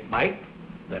 It might.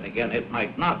 Then again, it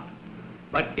might not.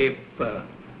 But if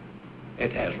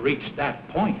it has reached that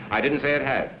point... I didn't say it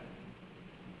had.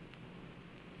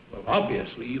 Well,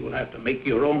 obviously, you will have to make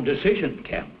your own decision,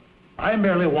 Ken. I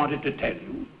merely wanted to tell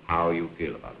you... How you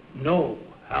feel about it? No,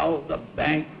 how the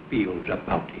bank feels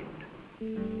about it.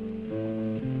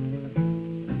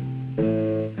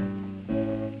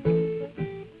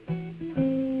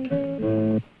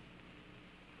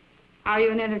 Are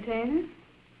you an entertainer?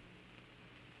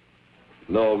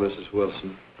 No, Mrs.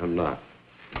 Wilson, I'm not.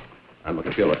 I'm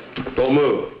a killer. Don't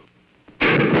move.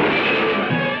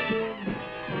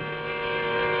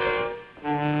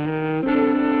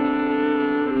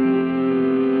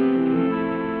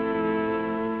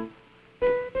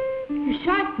 You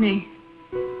shot me.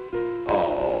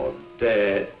 Oh,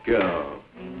 dadgum.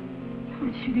 You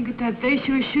weren't shooting at that vase,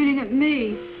 you were shooting at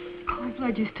me. Cold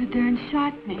blood, you stood there and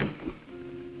shot me.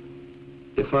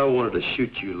 If I wanted to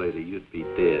shoot you, lady, you'd be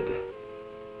dead.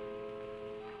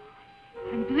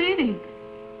 I'm bleeding.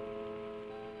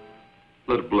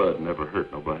 A little blood never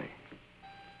hurt nobody.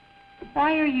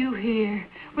 Why are you here?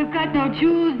 We've got no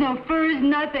jewels, no furs,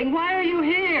 nothing. Why are you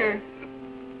here?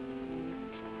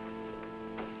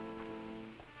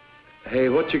 Hey,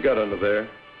 what you got under there?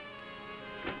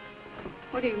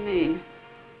 What do you mean?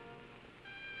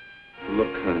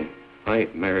 Look, honey, I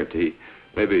ain't married to you.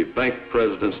 Maybe bank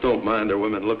presidents don't mind their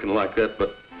women looking like that,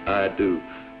 but I do.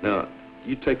 Now,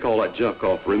 you take all that junk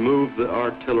off, remove the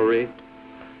artillery.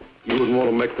 You wouldn't want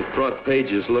to make the front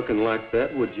pages looking like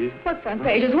that, would you? What front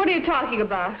pages? What are you talking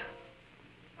about?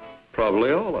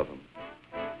 Probably all of them.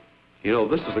 You know,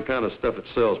 this is the kind of stuff that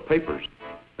sells papers.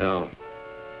 Now,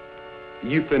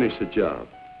 you finish the job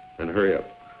and hurry up,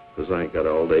 because I ain't got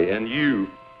all day. And you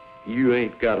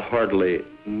ain't got hardly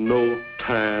no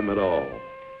time at all.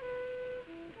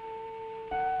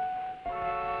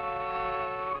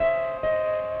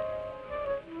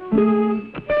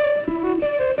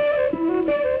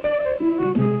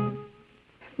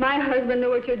 My husband knew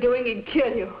what you're doing, he'd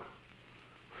kill you.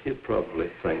 He'd probably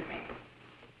thank me.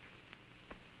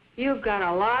 You've got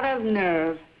a lot of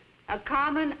nerve. A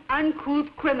common, uncouth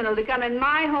criminal to come in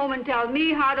my home and tell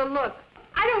me how to look.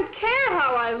 I don't care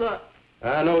how I look.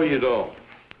 I know you don't.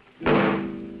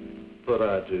 But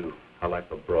I do. I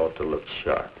like a broad to look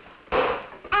sharp.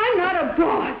 I'm not a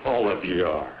broad. All of you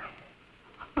are.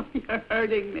 You're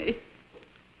hurting me.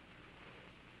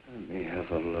 Let me have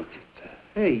a look at that.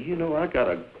 Hey, you know, I got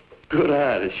a good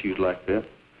eye to shoot like that.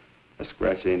 That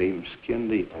scratch ain't even skin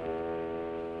deep.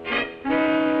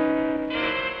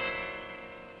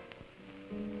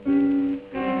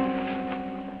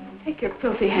 Take your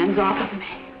filthy hands off of me.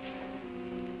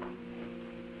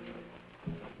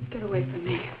 Get away from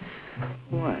me.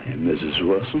 Why, Mrs.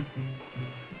 Wilson?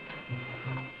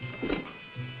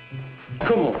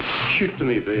 Come on, shoot to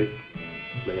me, babe.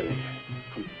 Lay it in.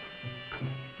 Come.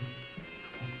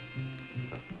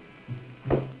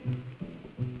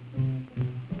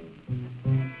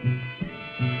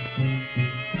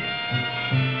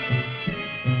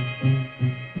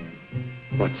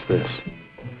 What's this?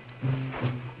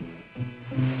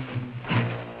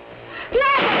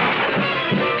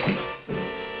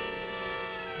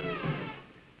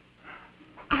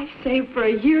 I saved for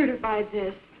a year to buy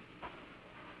this.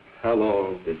 How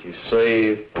long did you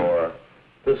save for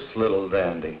this little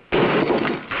dandy?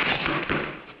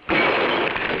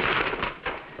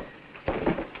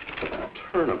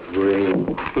 Turnip ring.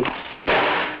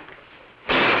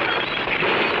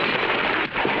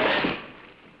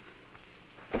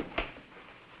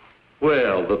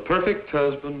 Well, the perfect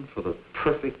husband for the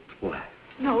perfect wife.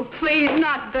 No, please,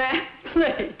 not that.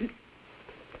 Please.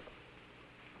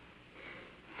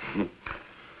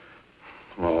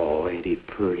 Oh, ain't he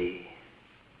pretty?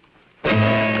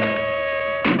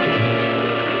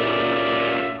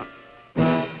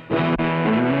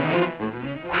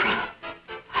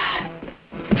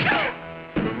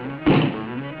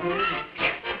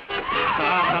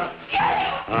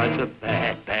 It's a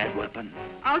bad, bad weapon.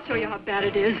 I'll show you how bad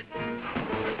it is.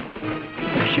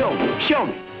 Show me, show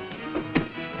me.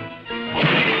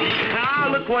 Now,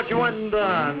 look what you went and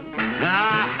done.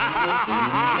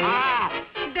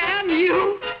 Damn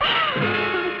you!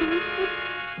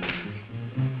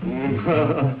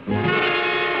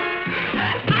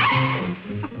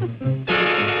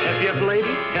 Help you up,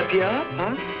 lady? Help you up,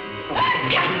 huh?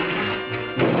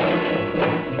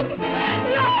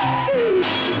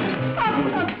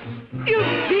 You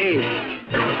beast!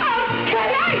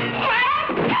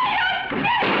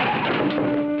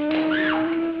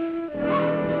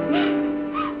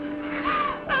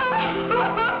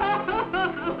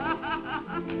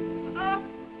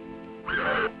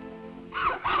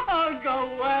 Oh, go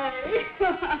away.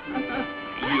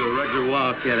 You a regular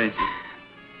wildcat, ain't you?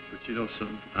 But you know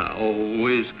something? I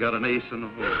always got an ace in the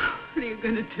hole. What are you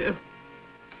going to do?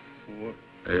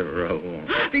 Whatever I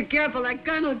want. Be careful, that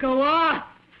gun will go off.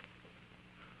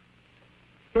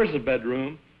 Where's the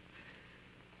bedroom?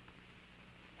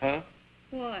 Huh?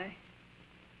 Why?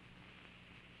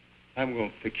 I'm going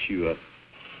to fix you up.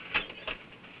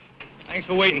 Thanks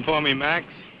for waiting for me, Max.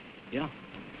 Yeah?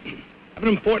 I have an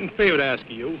important favor to ask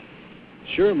of you.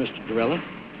 Sure, Mr. Dorella.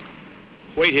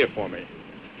 Wait here for me.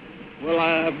 Well,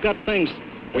 I've got things...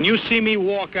 When you see me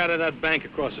walk out of that bank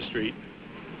across the street,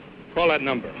 call that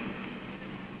number.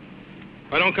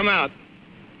 If I don't come out,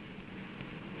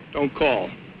 don't call.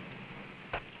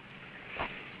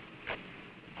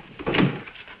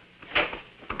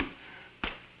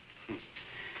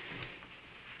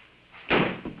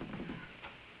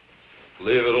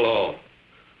 Leave it alone.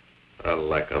 I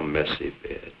like a messy bitch.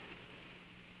 did.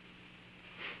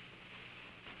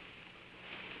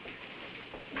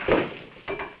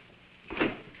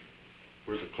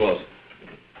 Where's the closet?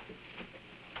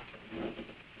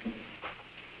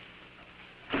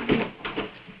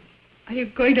 Are you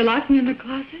going to lock me in the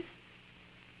closet?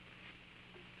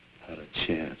 Not a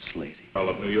chance, lady. All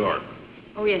of New York.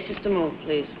 Oh, yes, just a moment,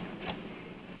 please.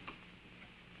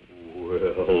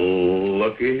 Well,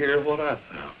 looky here what I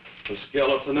found. The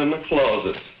skeleton in the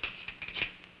closet.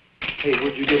 Hey,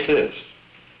 where'd you get this?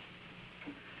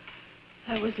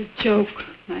 That was a joke,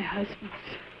 my husband's.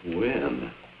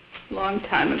 When? Long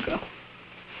time ago.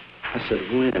 I said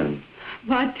when?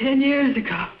 About 10 years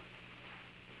ago.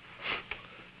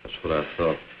 That's what I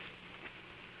thought.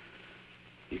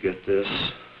 You get this,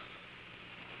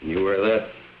 and you wear that.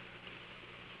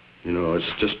 You know, it's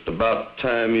just about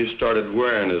time you started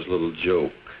wearing this little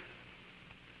joke.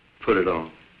 Put it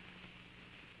on.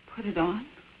 Put it on?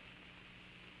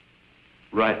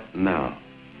 Right now.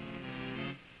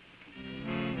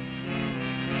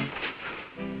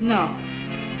 No.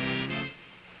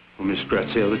 Want me to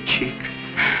scratch the other cheek?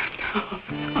 No,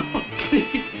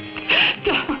 please.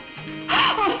 Don't.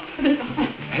 I'll put it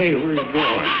on. Hey, where are you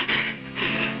going?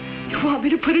 You want me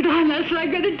to put it on? That's what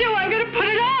I'm going to do. I'm going to put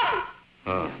it on.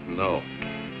 No.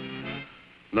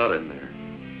 Not in there.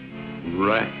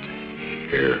 Right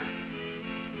here.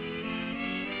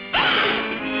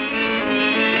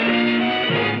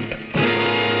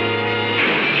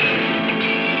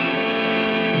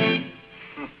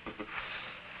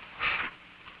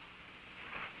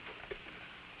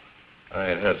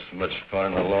 I ain't had so much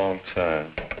fun in a long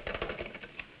time.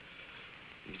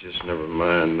 You just never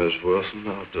mind, Miss Wilson.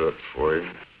 I'll do it for you.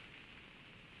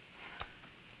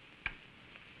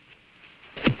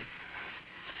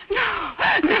 No.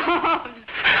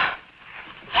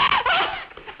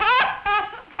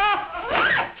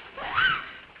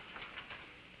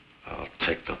 I'll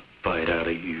take the bite out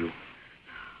of you.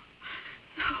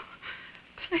 No.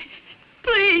 Please.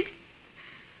 Please.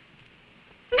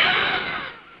 No.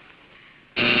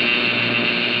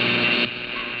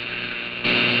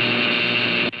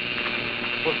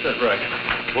 What's that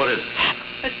racket? What is it?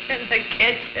 It's in the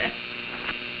kitchen.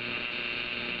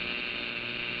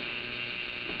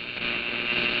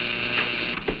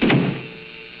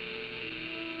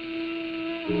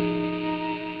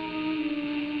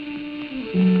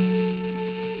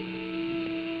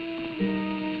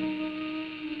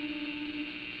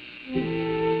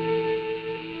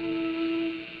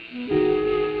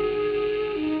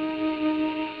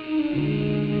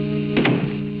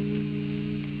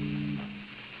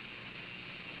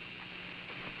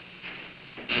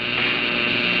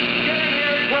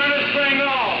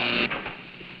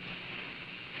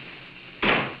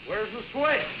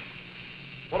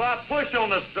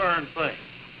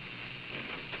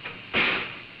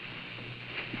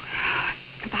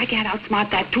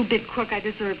 Outsmart that two-bit crook, I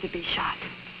deserve to be shot.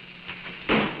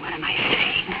 What am I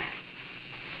saying?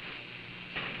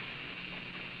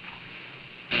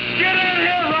 Get in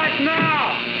here right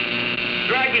now!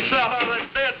 Drag yourself out of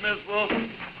that bed, Miss Wilson.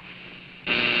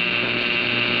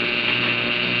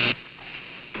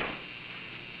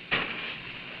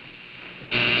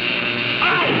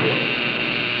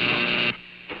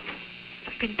 If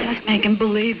I could just make him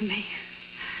believe me.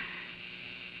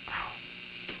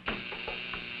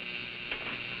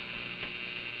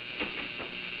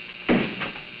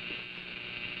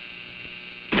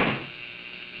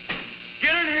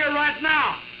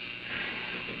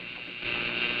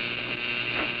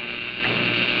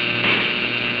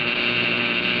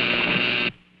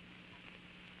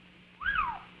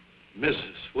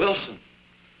 Mrs. Wilson.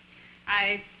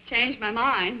 I changed my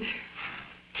mind.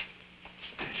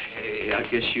 Hey, I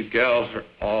guess you gals are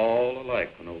all alike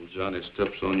when old Johnny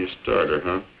steps on your starter,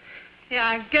 huh? Yeah,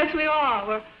 I guess we are.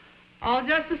 We're all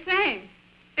just the same.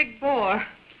 Big bore.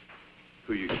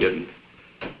 Who you kidding?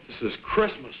 This is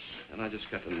Christmas, and I just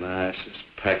got the nicest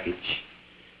package.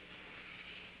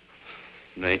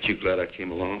 And ain't you glad I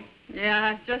came along?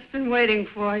 Yeah, I've just been waiting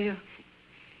for you.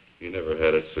 You never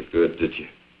had it so good, did you?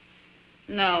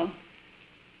 No.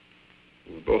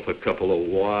 We're both a couple of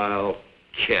wild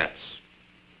cats.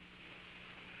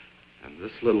 And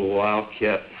this little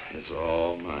wildcat is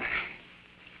all mine.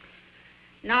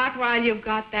 Not while you've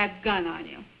got that gun on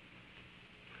you.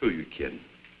 Who you kidding?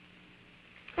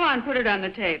 Go on, put it on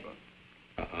the table.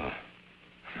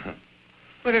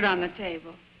 Put it on the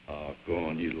table. Oh, go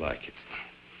on, you like it.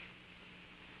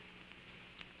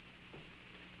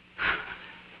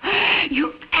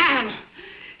 You animal!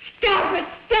 Stop it!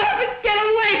 Stop it! Get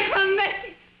away from me!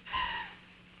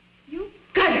 You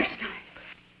gutter snipe!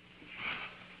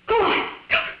 Go on!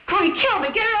 Go on, kill me!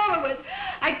 Get Get it over with.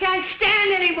 I can't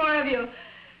stand any more of you.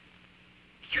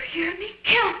 You hear me?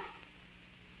 Kill him.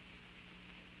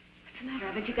 What's the matter?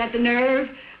 Haven't you got the nerve?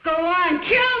 Go on,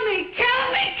 kill me,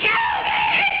 kill me, kill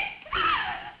me!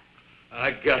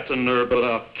 I got the nerve, but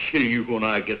I'll kill you when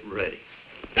I get ready.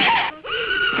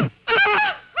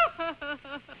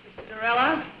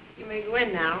 Dorella, you may go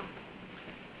in now.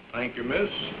 Thank you,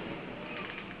 miss.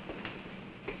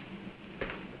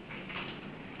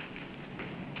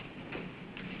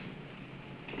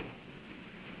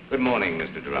 Good morning,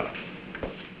 Mr. Dorella.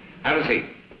 Have a seat.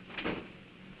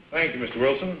 Thank you, Mr.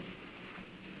 Wilson.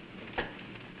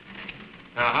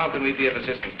 Now, how can we be of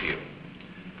assistance to you?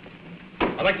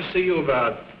 I'd like to see you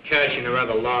about cashing a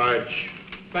rather large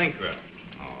bank draft.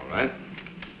 All right.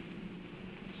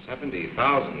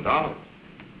 $70,000.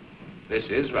 This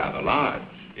is rather large.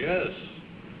 Yes.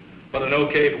 But an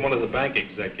okay from one of the bank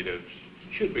executives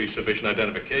should be sufficient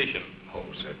identification. Oh,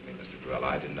 certainly, Mr. Dorella.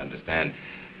 I didn't understand.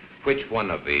 Which one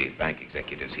of the bank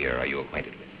executives here are you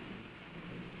acquainted with?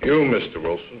 You, Mr.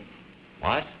 Wilson.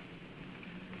 What?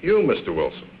 You, Mr.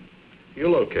 Wilson.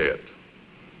 You'll okay it.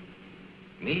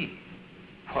 Me?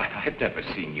 Why, I've never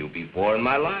seen you before in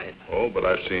my life. Oh, but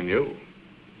I've seen you.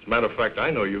 As a matter of fact, I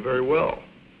know you very well.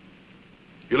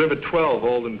 You live at 12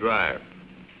 Olden Drive.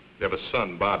 You have a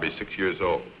son, Bobby, 6 years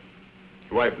old.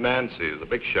 Your wife, Nancy, is a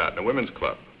big shot in a women's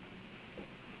club.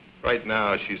 Right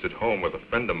now, she's at home with a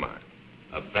friend of mine.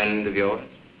 A friend of yours?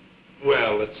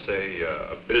 Well, let's say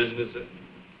a business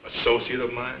associate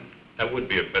of mine. That would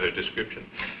be a better description.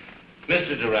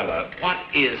 Mr. Dorella, what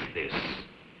is this?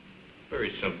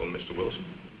 Very simple, Mr. Wilson.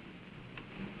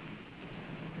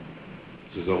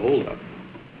 This is a holdup.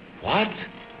 What?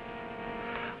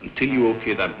 Until you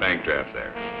okay that bank draft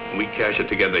there, and we cash it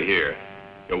together here,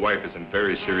 your wife is in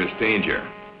very serious danger.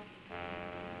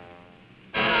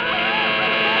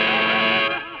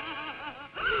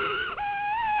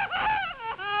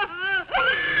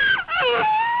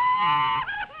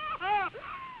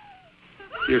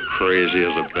 You're crazy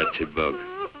as a Betsy bug.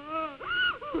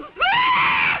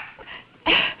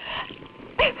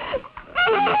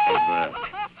 Enough of that.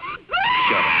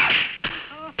 Shut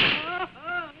up.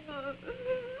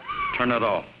 Turn it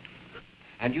off.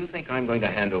 And you think I'm going to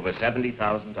hand over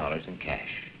 $70,000 in cash,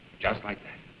 just like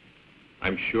that?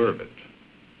 I'm sure of it.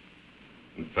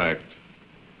 In fact,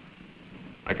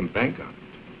 I can bank on it.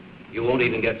 You won't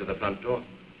even get to the front door.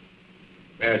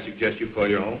 May I suggest you call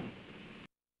your home?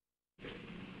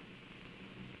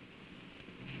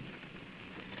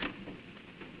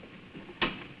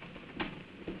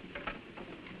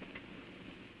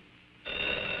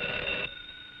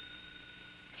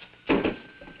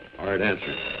 All right,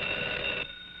 answer.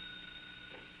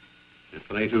 If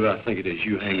it ain't who I think it is,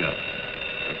 you hang up.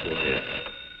 Now, go ahead.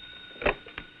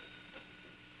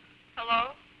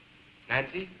 Hello?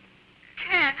 Nancy?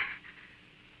 Ken.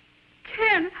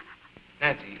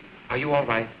 Nancy, are you all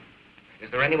right?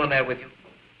 Is there anyone there with you?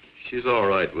 She's all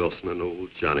right, Wilson, and old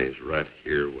Johnny's right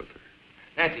here with her.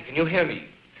 Nancy, can you hear me?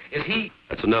 Is he...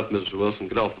 That's enough, Mr. Wilson.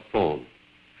 Get off the phone.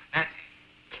 Nancy.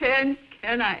 Ken,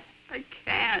 I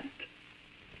can't.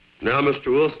 Now, Mr.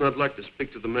 Wilson, I'd like to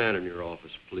speak to the man in your office,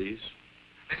 please.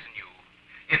 Listen, you.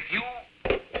 If you...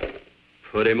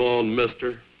 Put him on,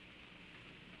 mister.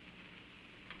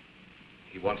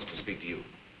 He wants to speak to you.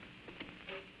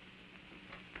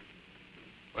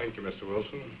 Thank you, Mr.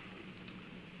 Wilson.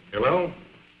 Hello?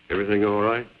 Everything all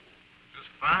right? Just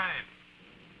fine.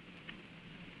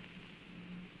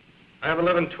 I have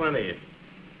 11:20.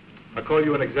 I'll call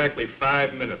you in exactly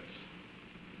 5 minutes.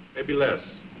 Maybe less.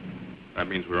 That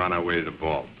means we're on our way to the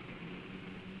vault.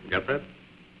 You got that?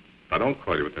 If I don't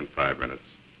call you within 5 minutes,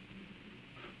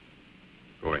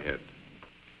 go ahead.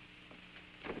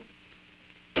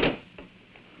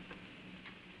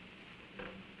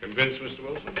 Convinced, Mr.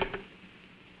 Wilson?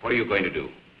 What are you going to do?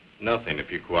 Nothing,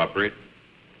 if you cooperate.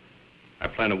 I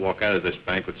plan to walk out of this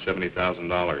bank with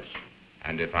 $70,000.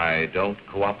 And if I don't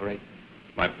cooperate?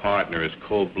 My partner is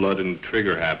cold-blooded and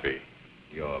trigger-happy.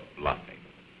 You're bluffing.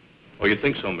 Oh, you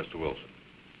think so, Mr. Wilson?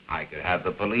 I could have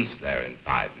the police there in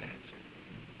 5 minutes.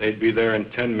 They'd be there in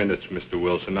 10 minutes, Mr.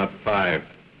 Wilson, not 5.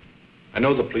 I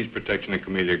know the police protection in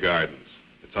Camellia Gardens.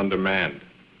 It's undermanned.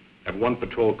 I have 1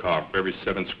 patrol car for every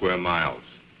 7 square miles.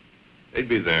 They'd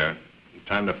be there in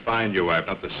time to find your wife,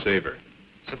 not to save her.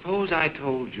 Suppose I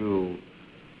told you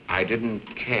I didn't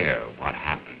care what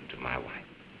happened to my wife.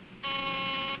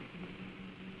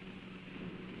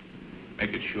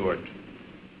 Make it short.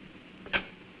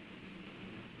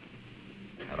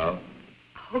 Hello?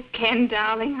 Oh, Ken,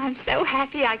 darling, I'm so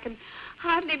happy I can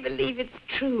hardly believe it's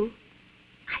true.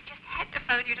 I just had to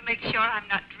phone you to make sure I'm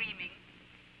not dreaming.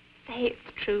 Say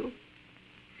it's true.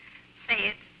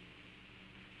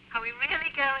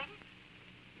 really going?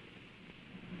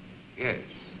 Yes.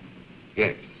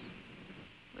 Yes.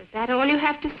 Was that all you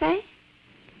have to say?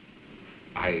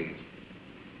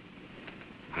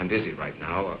 I'm busy right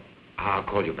now. I'll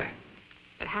call you back.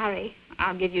 But hurry.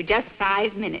 I'll give you just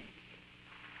 5 minutes.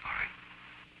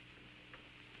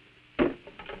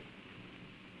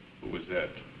 Who was that?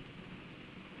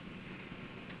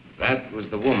 That was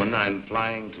the woman I'm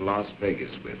flying to Las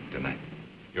Vegas with tonight.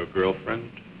 Your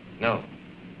girlfriend? No,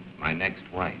 my next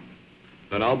wife.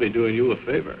 Then I'll be doing you a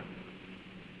favor.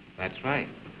 That's right.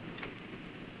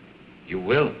 You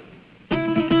will.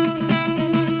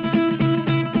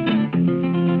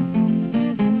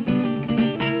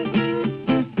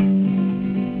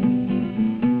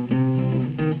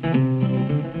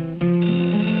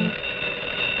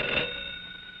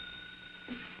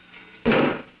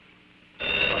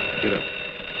 Get up.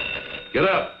 Get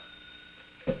up.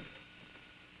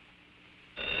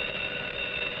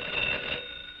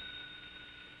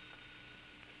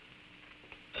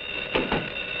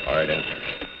 All right, answer.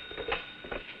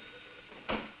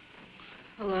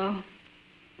 Hello?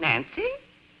 Nancy?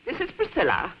 This is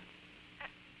Priscilla.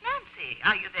 Nancy,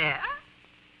 are you there?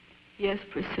 Yes,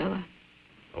 Priscilla.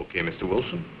 Okay, Mr.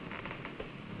 Wilson.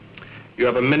 You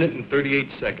have 1 minute and 38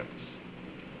 seconds.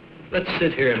 Let's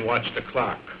sit here and watch the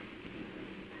clock.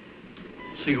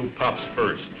 See who pops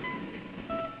first.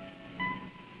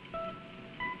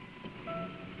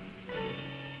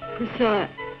 Priscilla,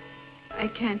 I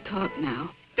can't talk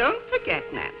now. Don't forget,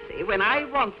 Nancy, when I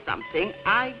want something,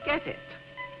 I get it.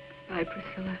 Bye,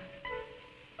 Priscilla.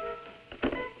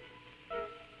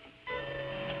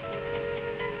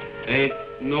 Ain't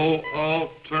no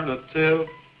alternative.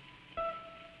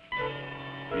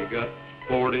 You got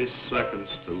 40 seconds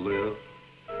to live.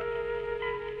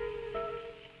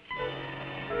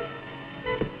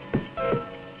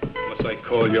 Unless I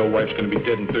call, your wife's going to be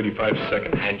dead in 35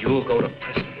 seconds. And you'll go to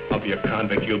prison. I'll be a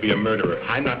convict. You'll be a murderer.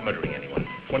 I'm not murdering anyone.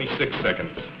 26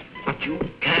 seconds. But you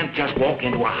can't just walk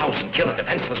into a house and kill a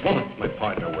defenseless woman. My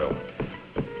partner will.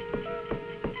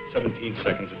 17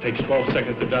 seconds. It takes 12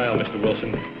 seconds to dial, Mr.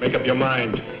 Wilson. Make up your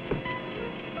mind.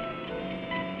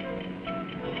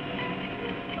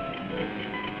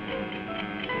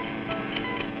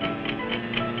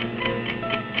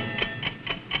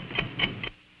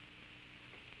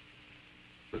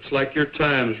 Looks like your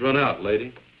time's run out,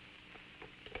 lady.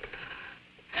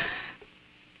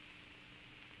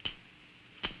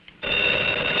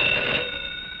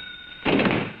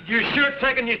 You're sure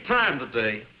taking your time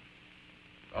today.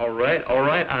 All right.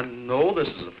 I know this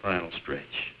is a final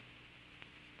stretch.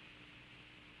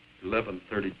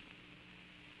 11:30.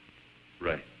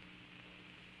 Right.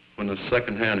 When the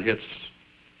second hand hits,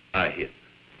 I hit.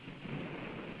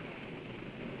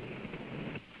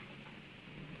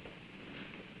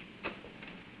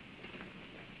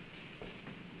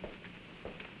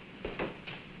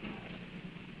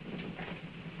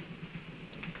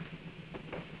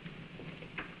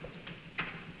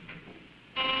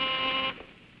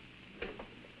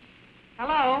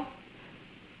 Hello?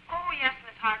 Oh, yes,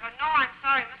 Miss Harker. No, I'm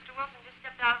sorry. Mr. Wilson just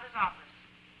stepped out of his office.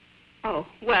 Oh,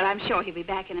 well, I'm sure he'll be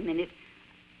back in a minute.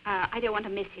 I don't want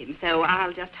to miss him, so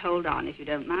I'll just hold on if you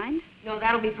don't mind. No,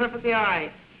 that'll be perfectly all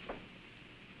right.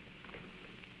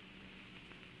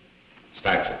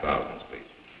 Stacks of thousands, please.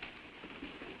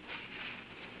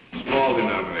 Small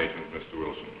denominations, Mr.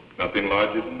 Wilson. Nothing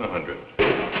larger than 100.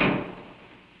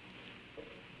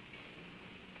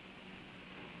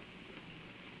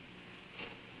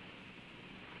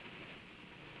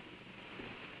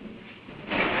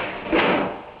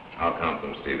 I'll count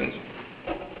them, Stevens.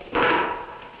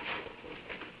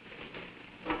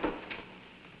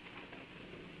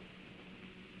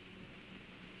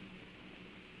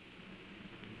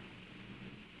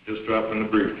 Just drop in the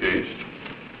briefcase.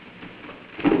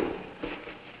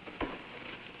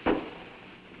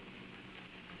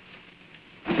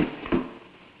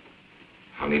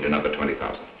 I'll need another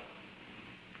 20,000.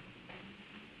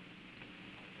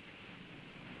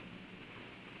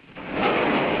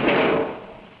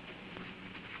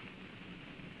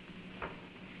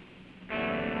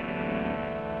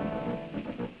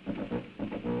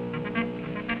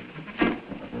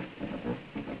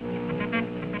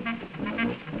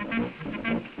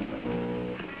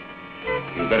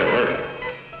 You better hurry.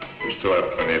 We still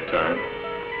have plenty of time.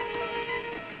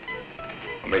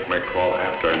 I'll make my call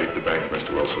after I leave the bank,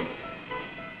 Mr. Wilson.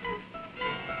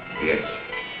 Yes,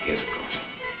 of course.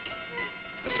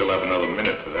 I still have another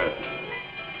minute for that.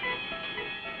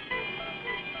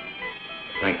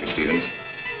 Thank you, Stevens.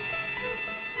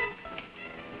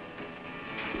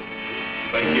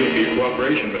 Thank you for your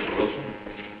cooperation, Mr. Wilson.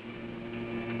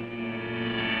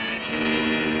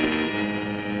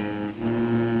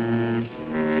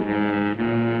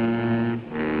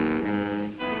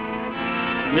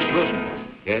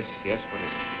 Yes, what is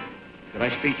it? Could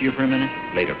I speak to you for a minute?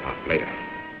 Later, Pop, later.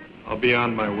 I'll be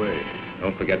on my way.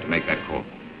 Don't forget to make that call.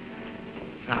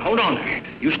 Now, hold on there.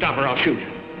 You stop or I'll shoot.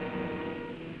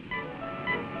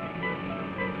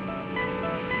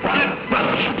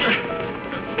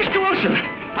 Mr. Wilson,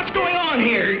 what's going on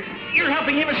here? You're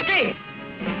helping him escape.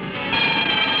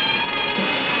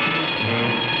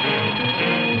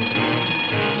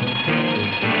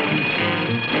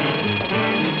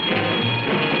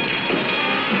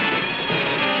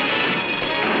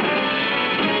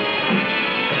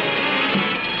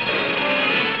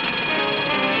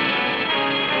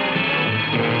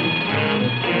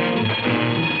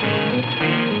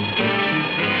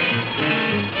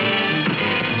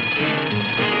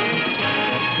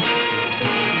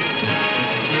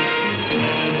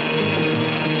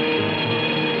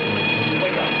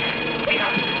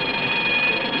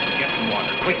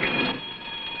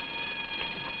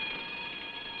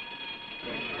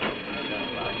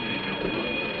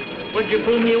 What'd you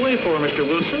pull me away for, Mr.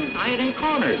 Wilson? I ain't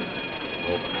cornered.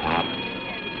 Oh, Pop.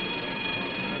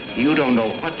 You don't know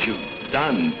what you've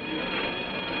done.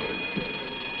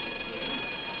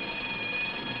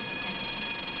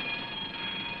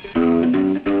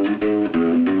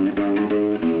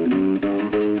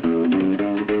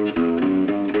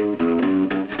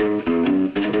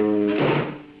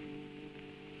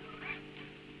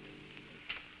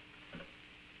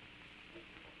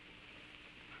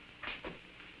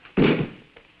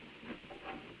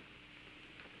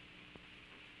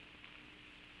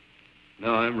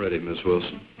 Now I'm ready, Miss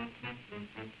Wilson.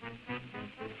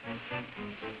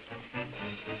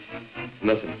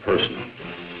 Nothing personal.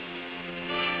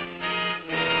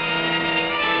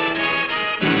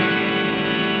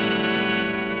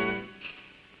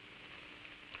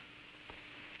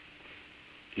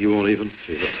 You won't even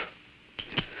feel it.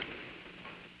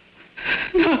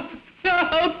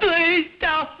 No, please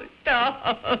don't.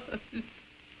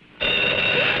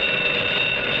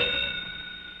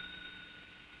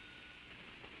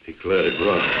 Declared it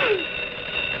wrong.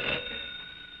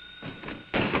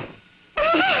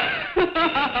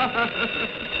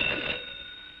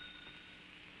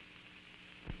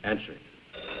 Answer it.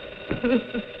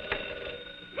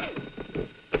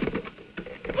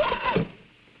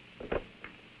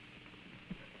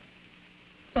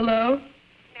 Hello?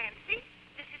 Nancy,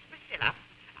 this is Priscilla.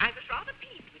 I was rather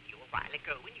peeved with you a while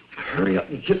ago when you... Hurry up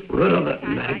and get rid of that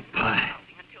magpie.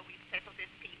 ...until we settle this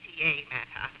PTA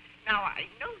matter. Now, I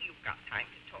know you've got time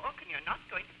to talk, and you're not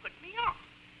going to put me off.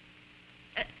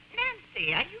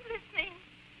 Nancy, are you listening?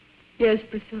 Yes,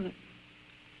 Priscilla.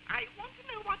 I want to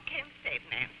know what Ken said,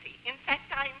 Nancy. In fact,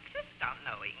 I insist on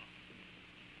knowing.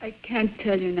 I can't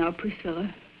tell you now, Priscilla.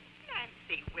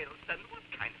 Nancy Wilson, what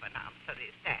kind of an answer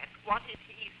is that? What did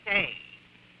he say?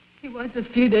 He wants a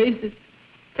few days to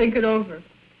think it over.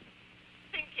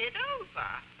 Think it over?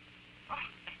 Oh,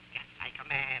 that's just like a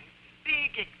man.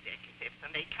 Big executives,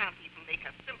 and they can't even make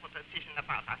a simple decision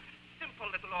about a simple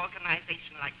little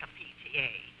organization like the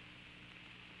PTA.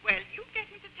 Well, you get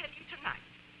him to tell you tonight.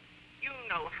 You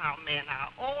know how men are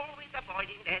always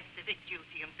avoiding their civic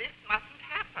duty, and this mustn't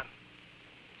happen.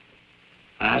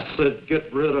 I said get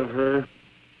rid of her.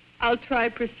 I'll try,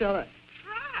 Priscilla.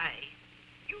 Try.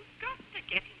 You've got to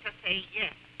get him to say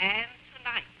yes, and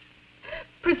tonight.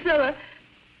 Priscilla.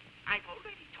 I've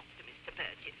already talked to Mr.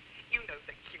 Burgess. You know,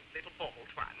 the cute little bald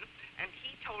one. And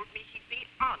he told me he'd be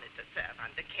honored to serve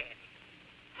under Ken.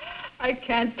 I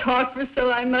can't talk,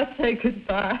 Priscilla. I must say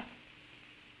goodbye.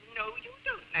 No, you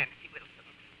don't, Nancy Wilson.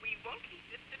 We won't leave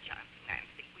this to chance,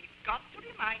 Nancy. We've got to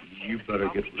remind Ken... You better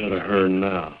get rid of her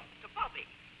now. ...to Bobby,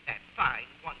 that fine,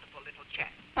 wonderful little chap.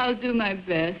 I'll do my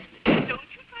best. Don't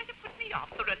you try to put me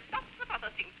off. There are lots of other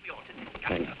things we ought to discuss.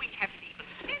 Hang up. We haven't even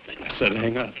said I said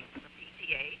hang up. the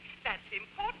PTA. That's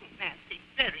important, Nancy.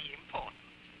 Very important.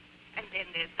 And then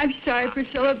there's... I'm sorry,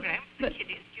 Priscilla, program but... for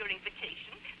kiddies during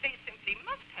vacation. They simply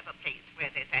must have a place where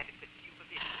there's adequate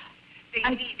supervision. They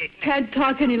I need it. can't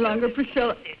talk any longer,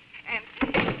 Priscilla. And...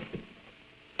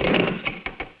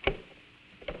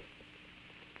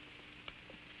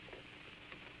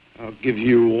 I'll give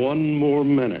you one more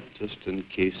minute, just in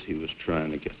case he was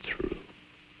trying to get through.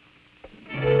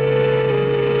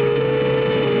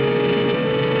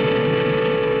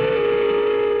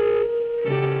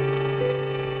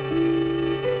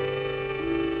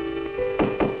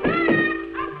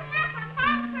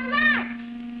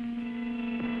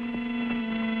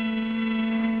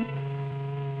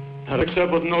 Not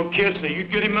except with no kids, so you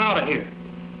get him out of here.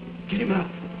 Get him out.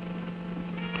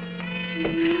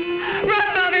 Run,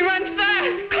 Bobby, run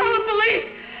fast! Call the police!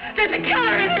 There's a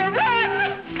killer in here, run!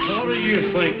 What do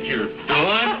you think you're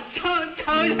doing?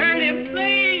 Don't hurt him,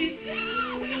 please!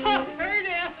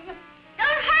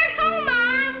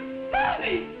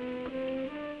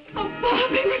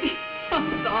 Bobby. Oh,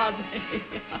 Bobby.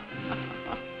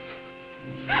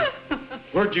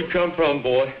 Where'd you come from,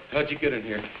 boy? How'd you get in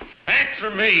here?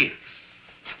 Answer me!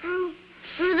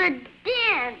 Through the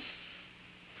den.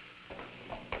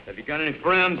 Have you got any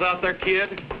friends out there,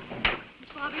 kid?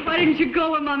 Bobby, why didn't you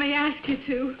go when Mommy asked you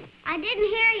to? I didn't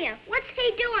hear you. What's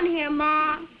he doing here,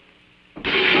 Mom?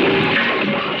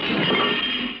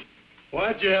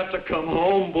 Why'd you have to come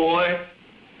home, boy?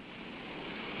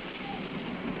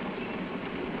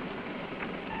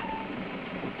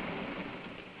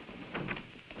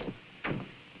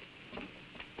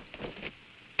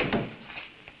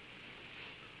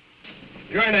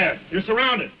 You're in there. You're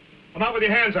surrounded. Come out with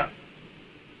your hands up.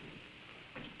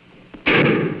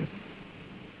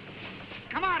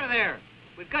 Come out of there.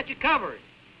 We've got you covered.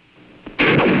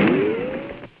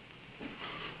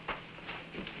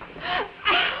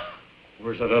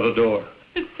 Where's that other door?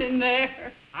 It's in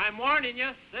there. I'm warning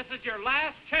you, this is your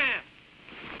last chance.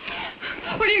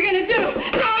 What are you going to do?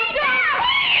 Throw him down!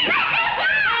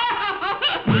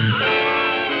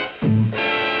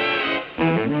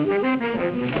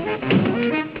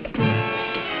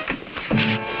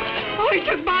 Oh, he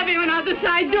took Bobby and went out the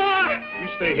side door. You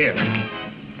stay here.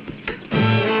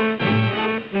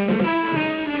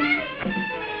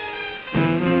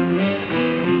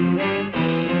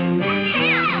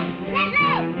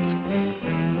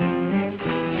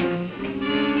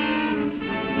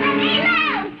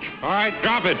 All right,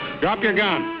 drop it. Drop your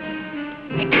gun.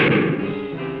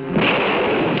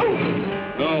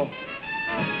 No.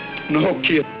 No,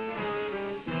 kid.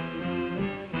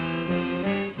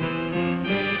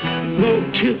 No,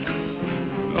 kid.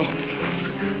 No.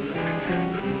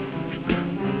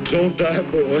 Don't die,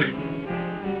 boy.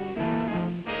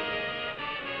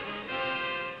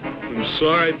 I'm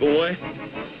sorry, boy.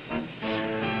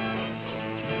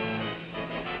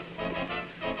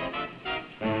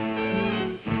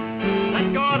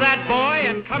 Let go of that boy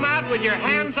and come out with your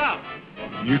hands up.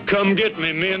 You come get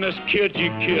me and this kid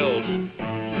you killed.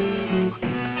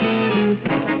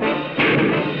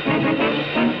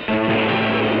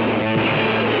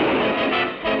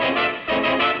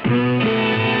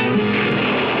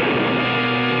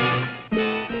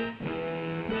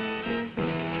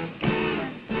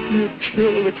 You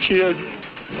killed the kid.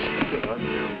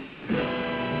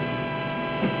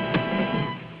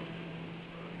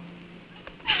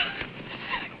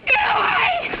 Get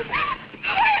away!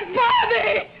 Where's Bobby?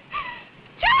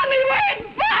 Tell me where's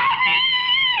Bobby!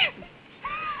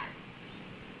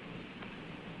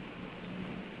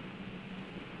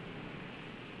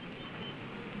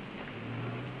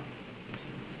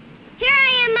 Here I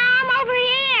am, Mom, over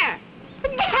here.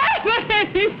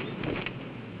 Bobby!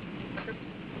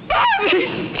 Bobby!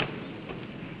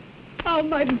 Oh,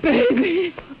 my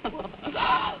baby.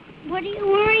 What are you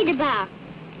worried about?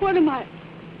 What am I?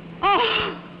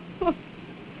 Oh.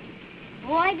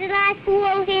 Why did I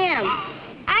fool him?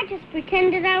 I just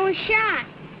pretended I was shot.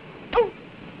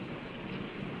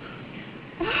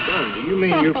 Son, do you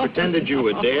mean you pretended you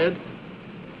were dead?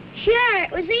 Sure,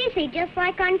 it was easy, just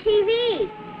like on TV.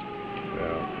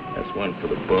 Well, that's one for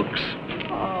the books.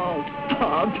 Oh,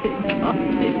 Bobby,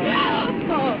 Bobby.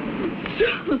 Oh.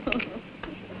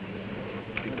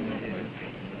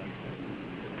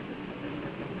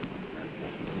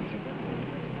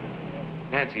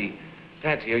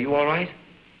 Nancy, are you all right?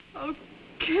 Oh,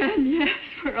 Ken, yes,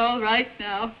 we're all right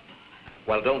now.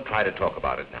 Well, don't try to talk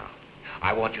about it now.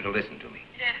 I want you to listen to me.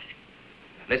 Yes.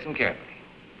 Listen carefully.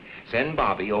 Send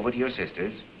Bobby over to your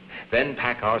sister's, then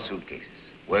pack our suitcases.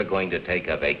 We're going to take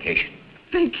a vacation.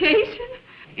 Vacation?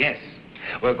 Yes,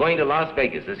 we're going to Las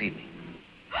Vegas this evening.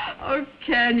 Oh,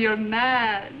 Ken, you're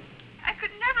mad. I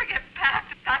could never get back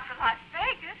to Las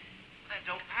Vegas. Then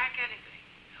don't pack anything.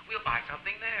 We'll buy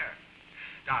something there.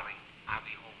 Darling, I'll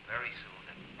be home very soon,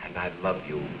 and I love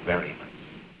you very much.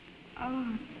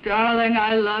 Oh, darling,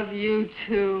 I love you,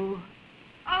 too.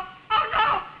 Oh,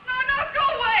 no, go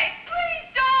away. Please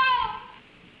don't.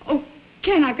 Oh,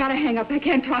 Ken, I've got to hang up. I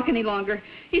can't talk any longer.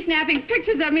 He's snapping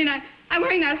pictures of me, and I'm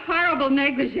wearing that horrible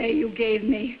negligee you gave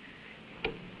me.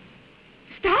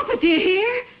 Stop it, do you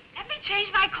hear? Let me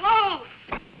change my clothes.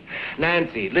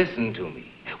 Nancy, listen to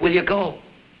me. Will you go?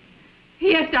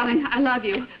 Yes, darling, I love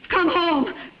you. Come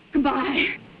home.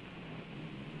 Goodbye.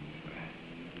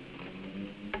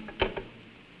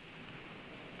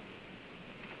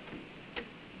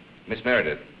 Miss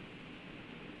Meredith,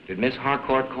 did Miss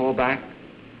Harcourt call back?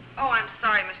 Oh, I'm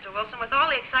sorry, Mr. Wilson. With all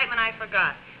the excitement, I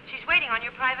forgot. She's waiting on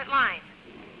your private line.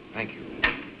 Thank you.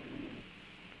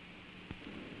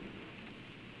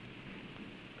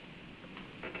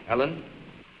 Helen?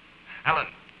 Helen,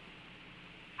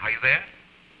 are you there?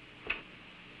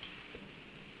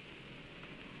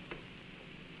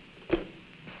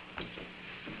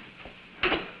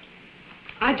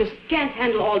 just can't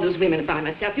handle all those women by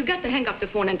myself. You've got to hang up the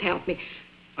phone and help me.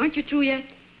 Aren't you through yet?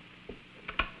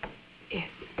 Yes.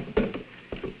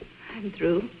 I'm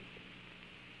through.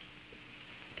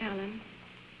 Ellen,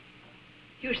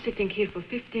 you're sitting here for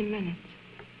 15 minutes.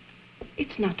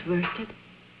 It's not worth it.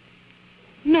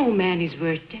 No man is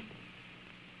worth it.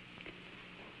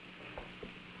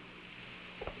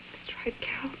 That's right,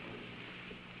 Carol.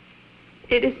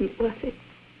 It isn't worth it.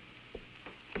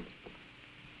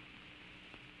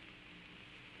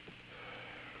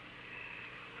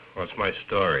 What's my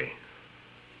story?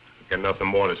 I've got nothing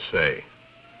more to say.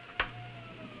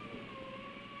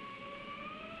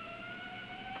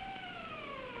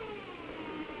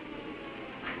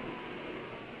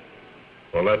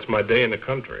 Well, that's my day in the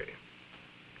country.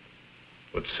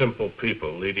 With simple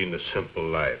people leading a simple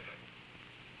life.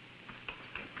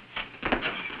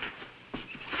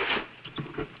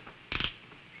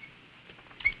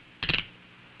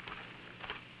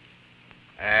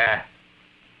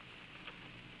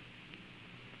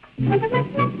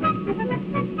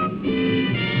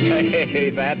 Hey,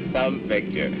 that's some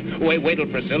picture. Wait till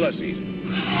Priscilla sees it.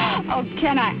 Oh,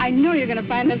 Ken, I know you're going to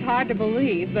find this hard to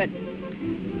believe, but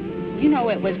you know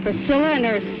it was Priscilla and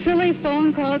her silly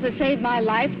phone calls that saved my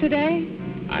life today?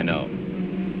 I know.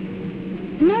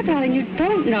 No, darling, you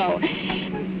don't know.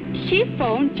 She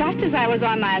phoned just as I was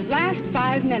on my last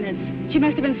 5 minutes. She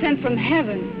must have been sent from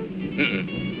heaven.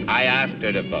 Mm-mm. I asked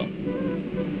her to phone.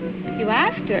 You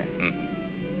asked her?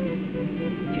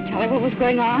 Mm. Did you tell her what was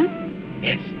going on?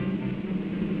 Yes.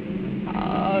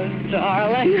 Oh,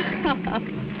 darling.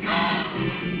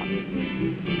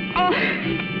 Oh,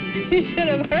 you should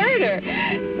have heard her.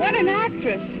 What an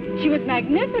actress. She was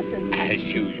magnificent. As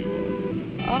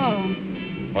usual. Oh.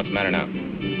 What's the matter now?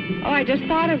 Oh, I just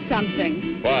thought of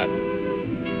something. What?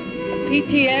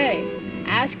 PTA.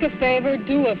 Ask a favor,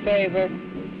 do a favor.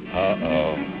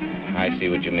 Uh-oh. I see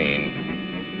what you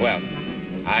mean. Well,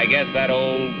 I guess that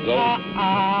old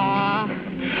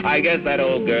I guess that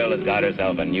old girl has got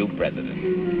herself a new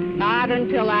president. Not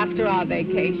until after our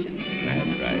vacation.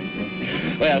 That's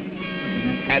right. Well,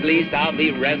 at least I'll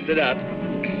be rested up.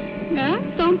 Yeah?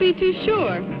 Don't be too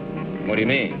sure. What do you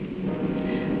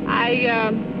mean?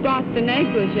 I brought the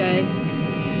negligee.